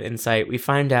little bit of insight. We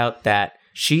find out that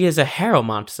she is a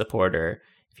Harrowmont supporter.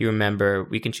 If you remember,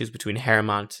 we can choose between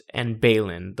Harrowmont and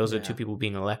Balin. Those are 2 people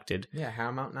being elected. Yeah,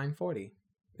 Harrowmont 940.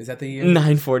 Is that the year?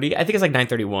 940? I think it's like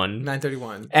 931.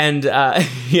 931. And,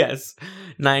 yes,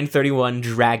 931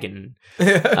 Dragon.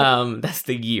 That's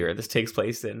the year this takes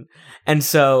place in. And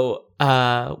so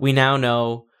we now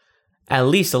know at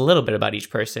least a little bit about each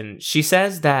person. She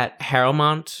says that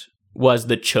Harrowmont was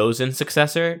the chosen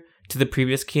successor to the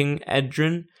previous king,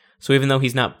 Endron. So even though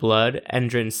he's not blood,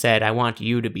 Endron said, I want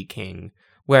you to be king.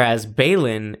 Whereas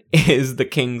Balin is the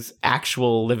king's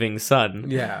actual living son.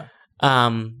 Yeah.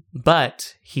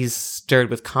 But he's stirred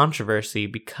with controversy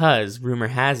because, rumor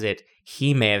has it,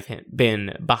 he may have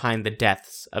been behind the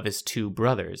deaths of his 2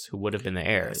 brothers who would have been the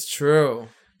heirs. That's true.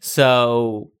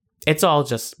 So it's all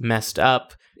just messed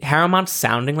up. Harrowmont's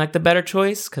sounding like the better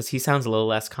choice because he sounds a little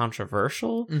less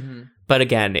controversial. Mm-hmm. But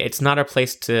again, it's not our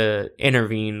place to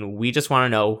intervene. We just want to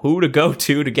know who to go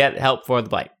to get help for the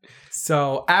Blight.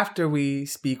 So after we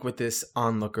speak with this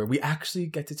onlooker, we actually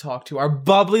get to talk to our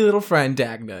bubbly little friend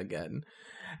Dagna again.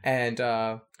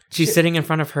 And she's sitting in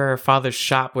front of her father's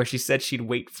shop where she said she'd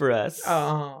wait for us.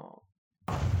 Oh,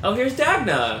 here's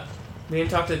Dagna. We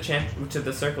didn't talk to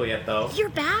the circle yet, though. You're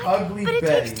back? Ugly But it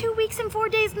Betty. takes 2 weeks and 4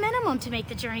 days minimum to make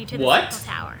the journey to the What?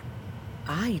 Circle Tower.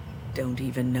 I don't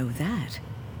even know that.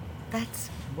 That's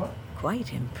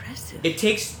quite impressive. It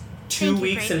takes 2 Thank you,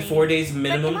 weeks great and 4 days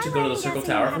minimum to go to the Circle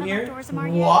Tower from here?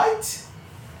 What?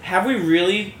 Have we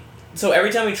really? So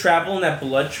every time we travel on that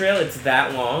blood trail, it's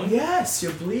that long? Yes,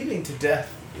 you're bleeding to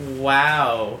death.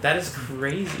 Wow, that is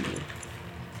crazy.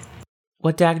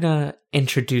 What Dagna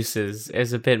introduces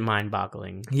is a bit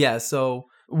mind-boggling. Yeah, so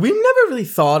we've never really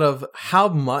thought of how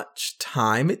much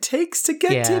time it takes to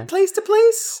get to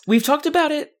place. We've talked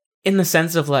about it in the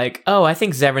sense of like, oh, I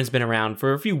think Zevran's been around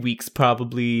for a few weeks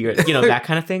probably, or, that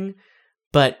kind of thing.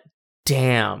 But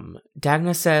damn,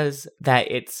 Dagna says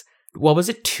that it's, what was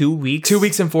it, 2 weeks? 2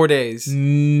 weeks and 4 days.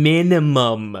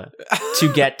 Minimum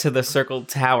to get to the Circle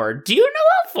Tower. Do you know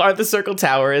how far the Circle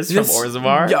Tower is from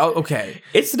Orzammar? Yeah, okay.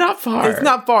 It's not far. It's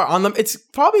not far. It's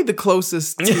probably the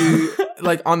closest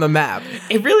to, on the map.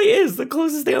 It really is the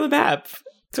closest thing on the map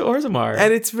to Orzammar.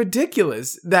 And it's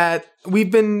ridiculous that we've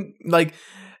been,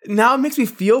 now it makes me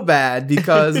feel bad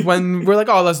because when we're like,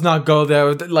 oh, let's not go there.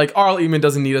 Arl Eamon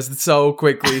doesn't need us so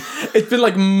quickly. It's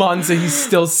been months and he's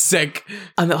still sick.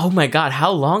 Oh my God,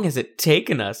 how long has it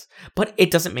taken us? But it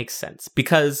doesn't make sense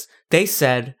because they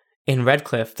said in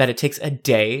Redcliffe that it takes a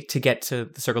day to get to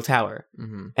the Circle Tower.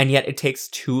 Mm-hmm. And yet it takes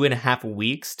 2.5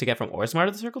 weeks to get from Orzammar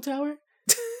to the Circle Tower?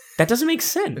 That doesn't make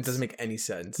sense. It doesn't make any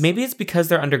sense. Maybe it's because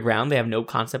they're underground. They have no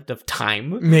concept of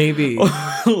time. Maybe.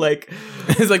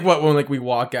 It's like what when we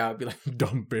walk out, be like,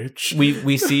 dumb bitch.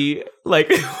 We see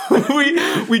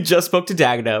we just spoke to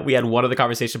Dagna. We had one other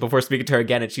conversation before speaking to her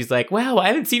again, and she's like, "Wow, I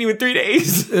haven't seen you in 3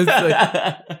 days." It's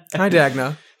hi,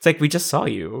 Dagna. It's like we just saw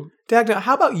you, Dagna.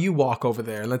 How about you walk over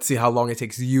there and let's see how long it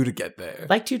takes you to get there?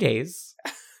 2 days.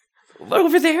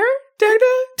 Over there,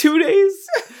 Dagna? 2 days?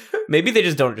 Maybe they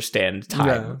just don't understand time.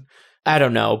 Yeah. I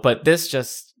don't know, but this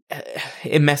just,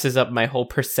 it messes up my whole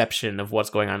perception of what's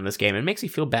going on in this game. It makes me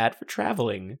feel bad for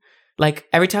traveling.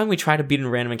 Every time we try to beat a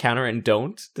random encounter and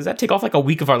don't, does that take off a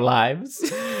week of our lives?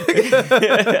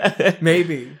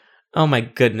 Maybe. Oh my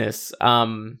goodness.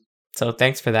 So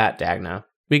thanks for that, Dagna.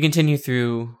 We continue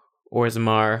through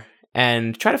Orzammar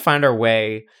and try to find our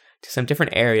way to some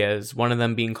different areas, one of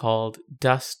them being called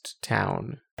Dust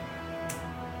Town.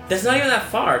 That's not even that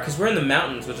far, because we're in the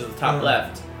mountains, which is the top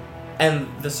left. And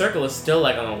the circle is still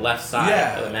like on the left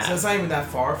side of the map. So it's not even that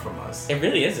far from us. It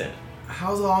really isn't.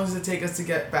 How long does it take us to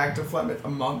get back to Flemeth? A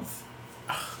month?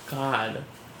 Oh, God.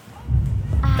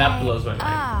 That blows my mind.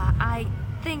 I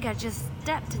think I just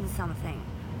stepped in something.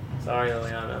 Sorry,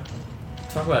 Liliana.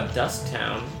 Talk about Dust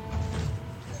Town.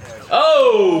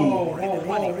 Oh!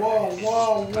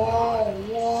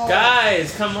 Whoa.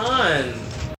 Guys, come on!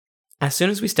 As soon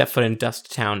as we step foot in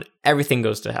Dust Town, everything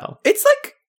goes to hell. It's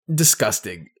like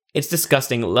disgusting. It's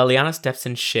disgusting. Liliana steps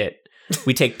in shit.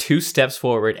 We take 2 steps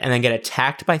forward and then get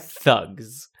attacked by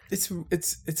thugs. It's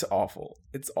awful.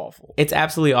 It's awful. It's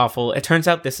absolutely awful. It turns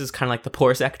out this is kind of like the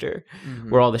poor sector,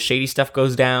 where all the shady stuff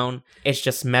goes down. It's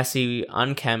just messy,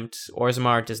 unkempt.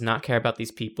 Orzammar does not care about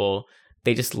these people.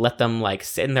 They just let them like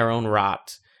sit in their own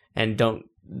rot and don't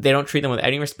treat them with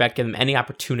any respect, give them any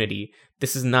opportunity.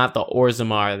 This is not the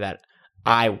Orzammar that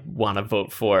I want to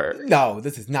vote for. No,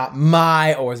 this is not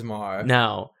my Orzammar.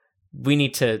 No. We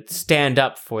need to stand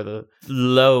up for the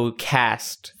low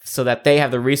caste so that they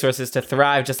have the resources to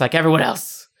thrive just like everyone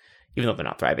else. Even though they're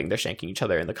not thriving, they're shanking each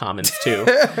other in the commons too.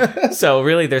 So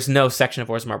really, there's no section of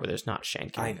Orzammar where there's not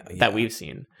shanking that we've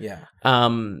seen. Yeah.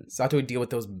 So how do we deal with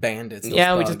those bandits? Those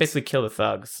thugs? We just basically kill the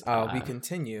thugs. We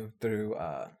continue through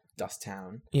Dust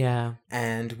Town. Yeah.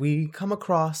 And we come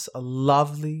across a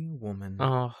lovely woman.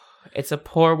 Oh, it's a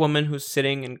poor woman who's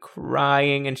sitting and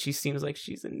crying, and she seems like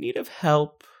she's in need of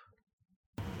help.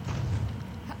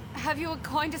 Have you a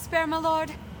coin to spare, my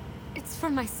lord? It's for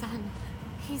my son.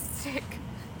 He's sick.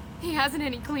 He hasn't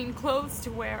any clean clothes to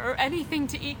wear or anything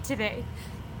to eat today.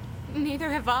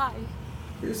 Neither have I.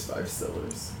 Here's 5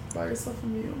 silvers. Buy yourself a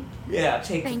meal. Yeah,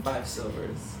 take the 5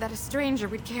 silvers. That a stranger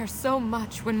would care so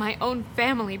much when my own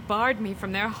family barred me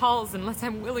from their halls unless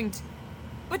I'm willing to.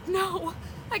 But no,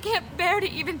 I can't bear to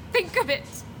even think of it.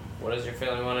 What does your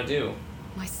family want to do?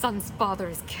 My son's father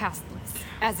is casteless,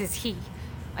 as is he.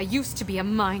 I used to be a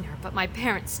minor, but my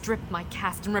parents stripped my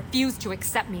caste and refused to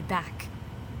accept me back.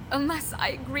 Unless I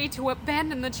agree to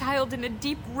abandon the child in the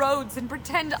deep roads and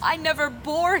pretend I never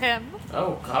bore him.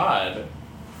 Oh, God.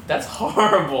 That's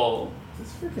horrible.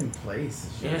 This freaking place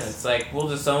is just... Yeah, it's like, we'll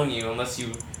disown you unless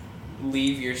you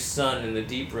leave your son in the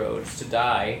deep roads to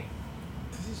die.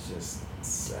 This is just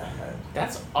sad.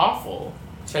 That's awful.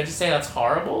 Should I just say that's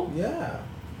horrible? Yeah.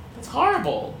 That's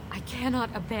horrible. I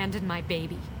cannot abandon my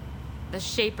baby. The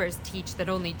Shapers teach that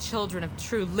only children of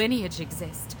true lineage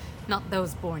exist, not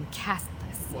those born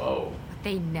casteless. Whoa. But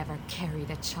they never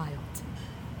carried a child.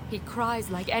 He cries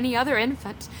like any other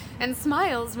infant, and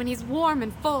smiles when he's warm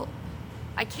and full.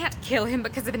 I can't kill him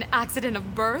because of an accident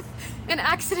of birth, an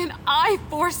accident I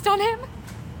forced on him.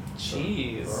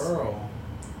 Jeez. Girl.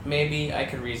 Maybe I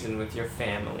could reason with your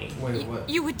family. Wait, what?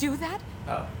 You would do that?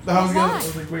 Oh. I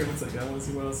was like, wait 1 second, I want to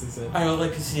see what else he said. I don't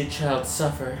like to see a child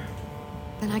suffer.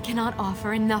 Then I cannot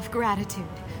offer enough gratitude.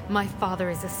 My father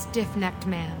is a stiff-necked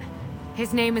man.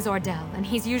 His name is Ordell, and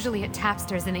he's usually at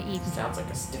Tapster's in Eden. Sounds like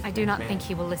a stiff-necked I do not man. think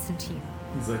he will listen to you.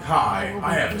 He's like, hi,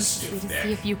 I have a to stiff neck.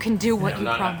 see if you can do what I'm you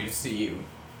not happy to promised. see you.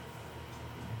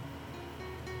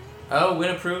 Oh, Win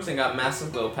approves and got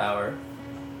massive glow power.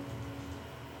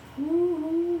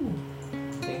 Woo-hoo.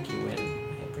 Thank you,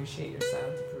 Win. I appreciate your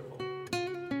silent approval.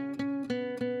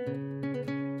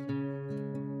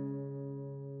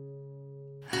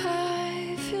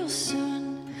 I feel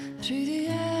sun through the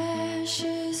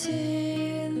ashes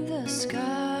in the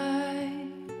sky.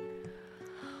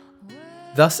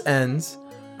 Thus ends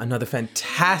another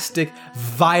fantastic,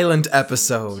 violent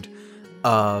episode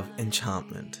of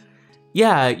Enchantment.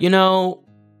 Yeah, you know,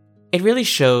 it really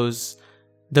shows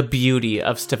the beauty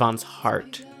of Stefan's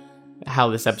heart, how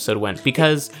this episode went,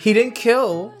 because he didn't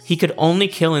kill. He could only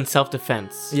kill in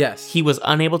self-defense. Yes. He was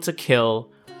unable to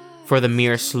kill for the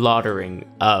mere slaughtering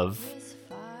of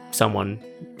someone,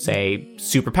 say,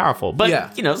 super powerful.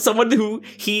 But, you know, someone who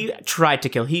he tried to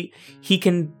kill. He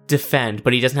can defend,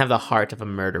 but he doesn't have the heart of a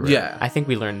murderer. Yeah. I think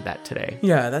we learned that today.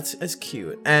 Yeah, that's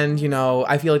cute. And, you know,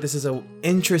 I feel like this is an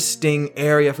interesting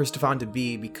area for Stefan to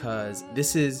be because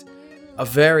this is a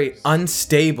very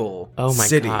unstable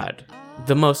city. Oh my God.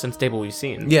 The most unstable we've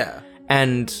seen. Yeah.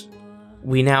 And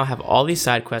we now have all these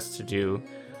side quests to do.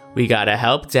 We gotta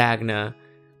help Dagna.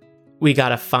 We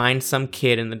gotta find some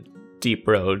kid in the deep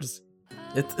roads.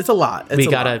 It's a lot. We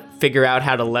gotta figure out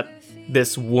how to let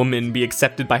this woman be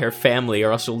accepted by her family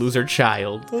or else she'll lose her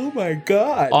child. Oh my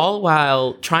God. All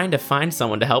while trying to find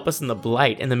someone to help us in the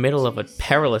Blight in the middle of a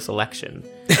perilous election.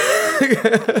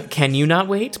 Can you not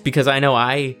wait? Because I know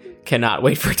I cannot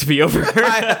wait for it to be over.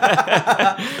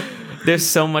 There's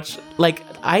so much, like,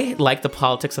 I like the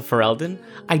politics of Ferelden.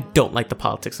 I don't like the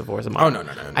politics of Orzammar. Oh, no.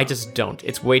 I just don't.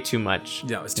 It's way too much.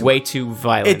 No, it's way too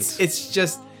violent. It's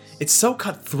just, It's so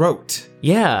cutthroat.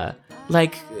 Yeah.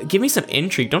 Like, give me some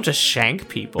intrigue. Don't just shank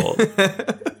people.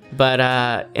 But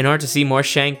in order to see more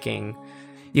shanking,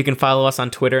 you can follow us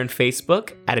on Twitter and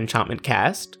Facebook at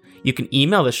EnchantmentCast. You can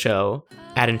email the show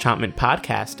at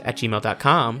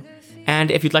enchantmentpodcast@gmail.com. And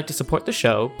if you'd like to support the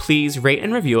show, please rate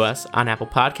and review us on Apple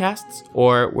Podcasts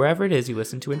or wherever it is you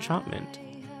listen to Enchantment.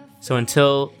 So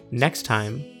until next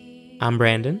time, I'm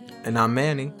Brandon. And I'm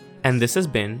Manny. And this has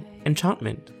been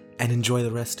Enchantment. And enjoy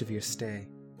the rest of your stay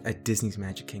at Disney's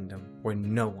Magic Kingdom, where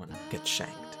no one gets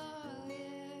shanked.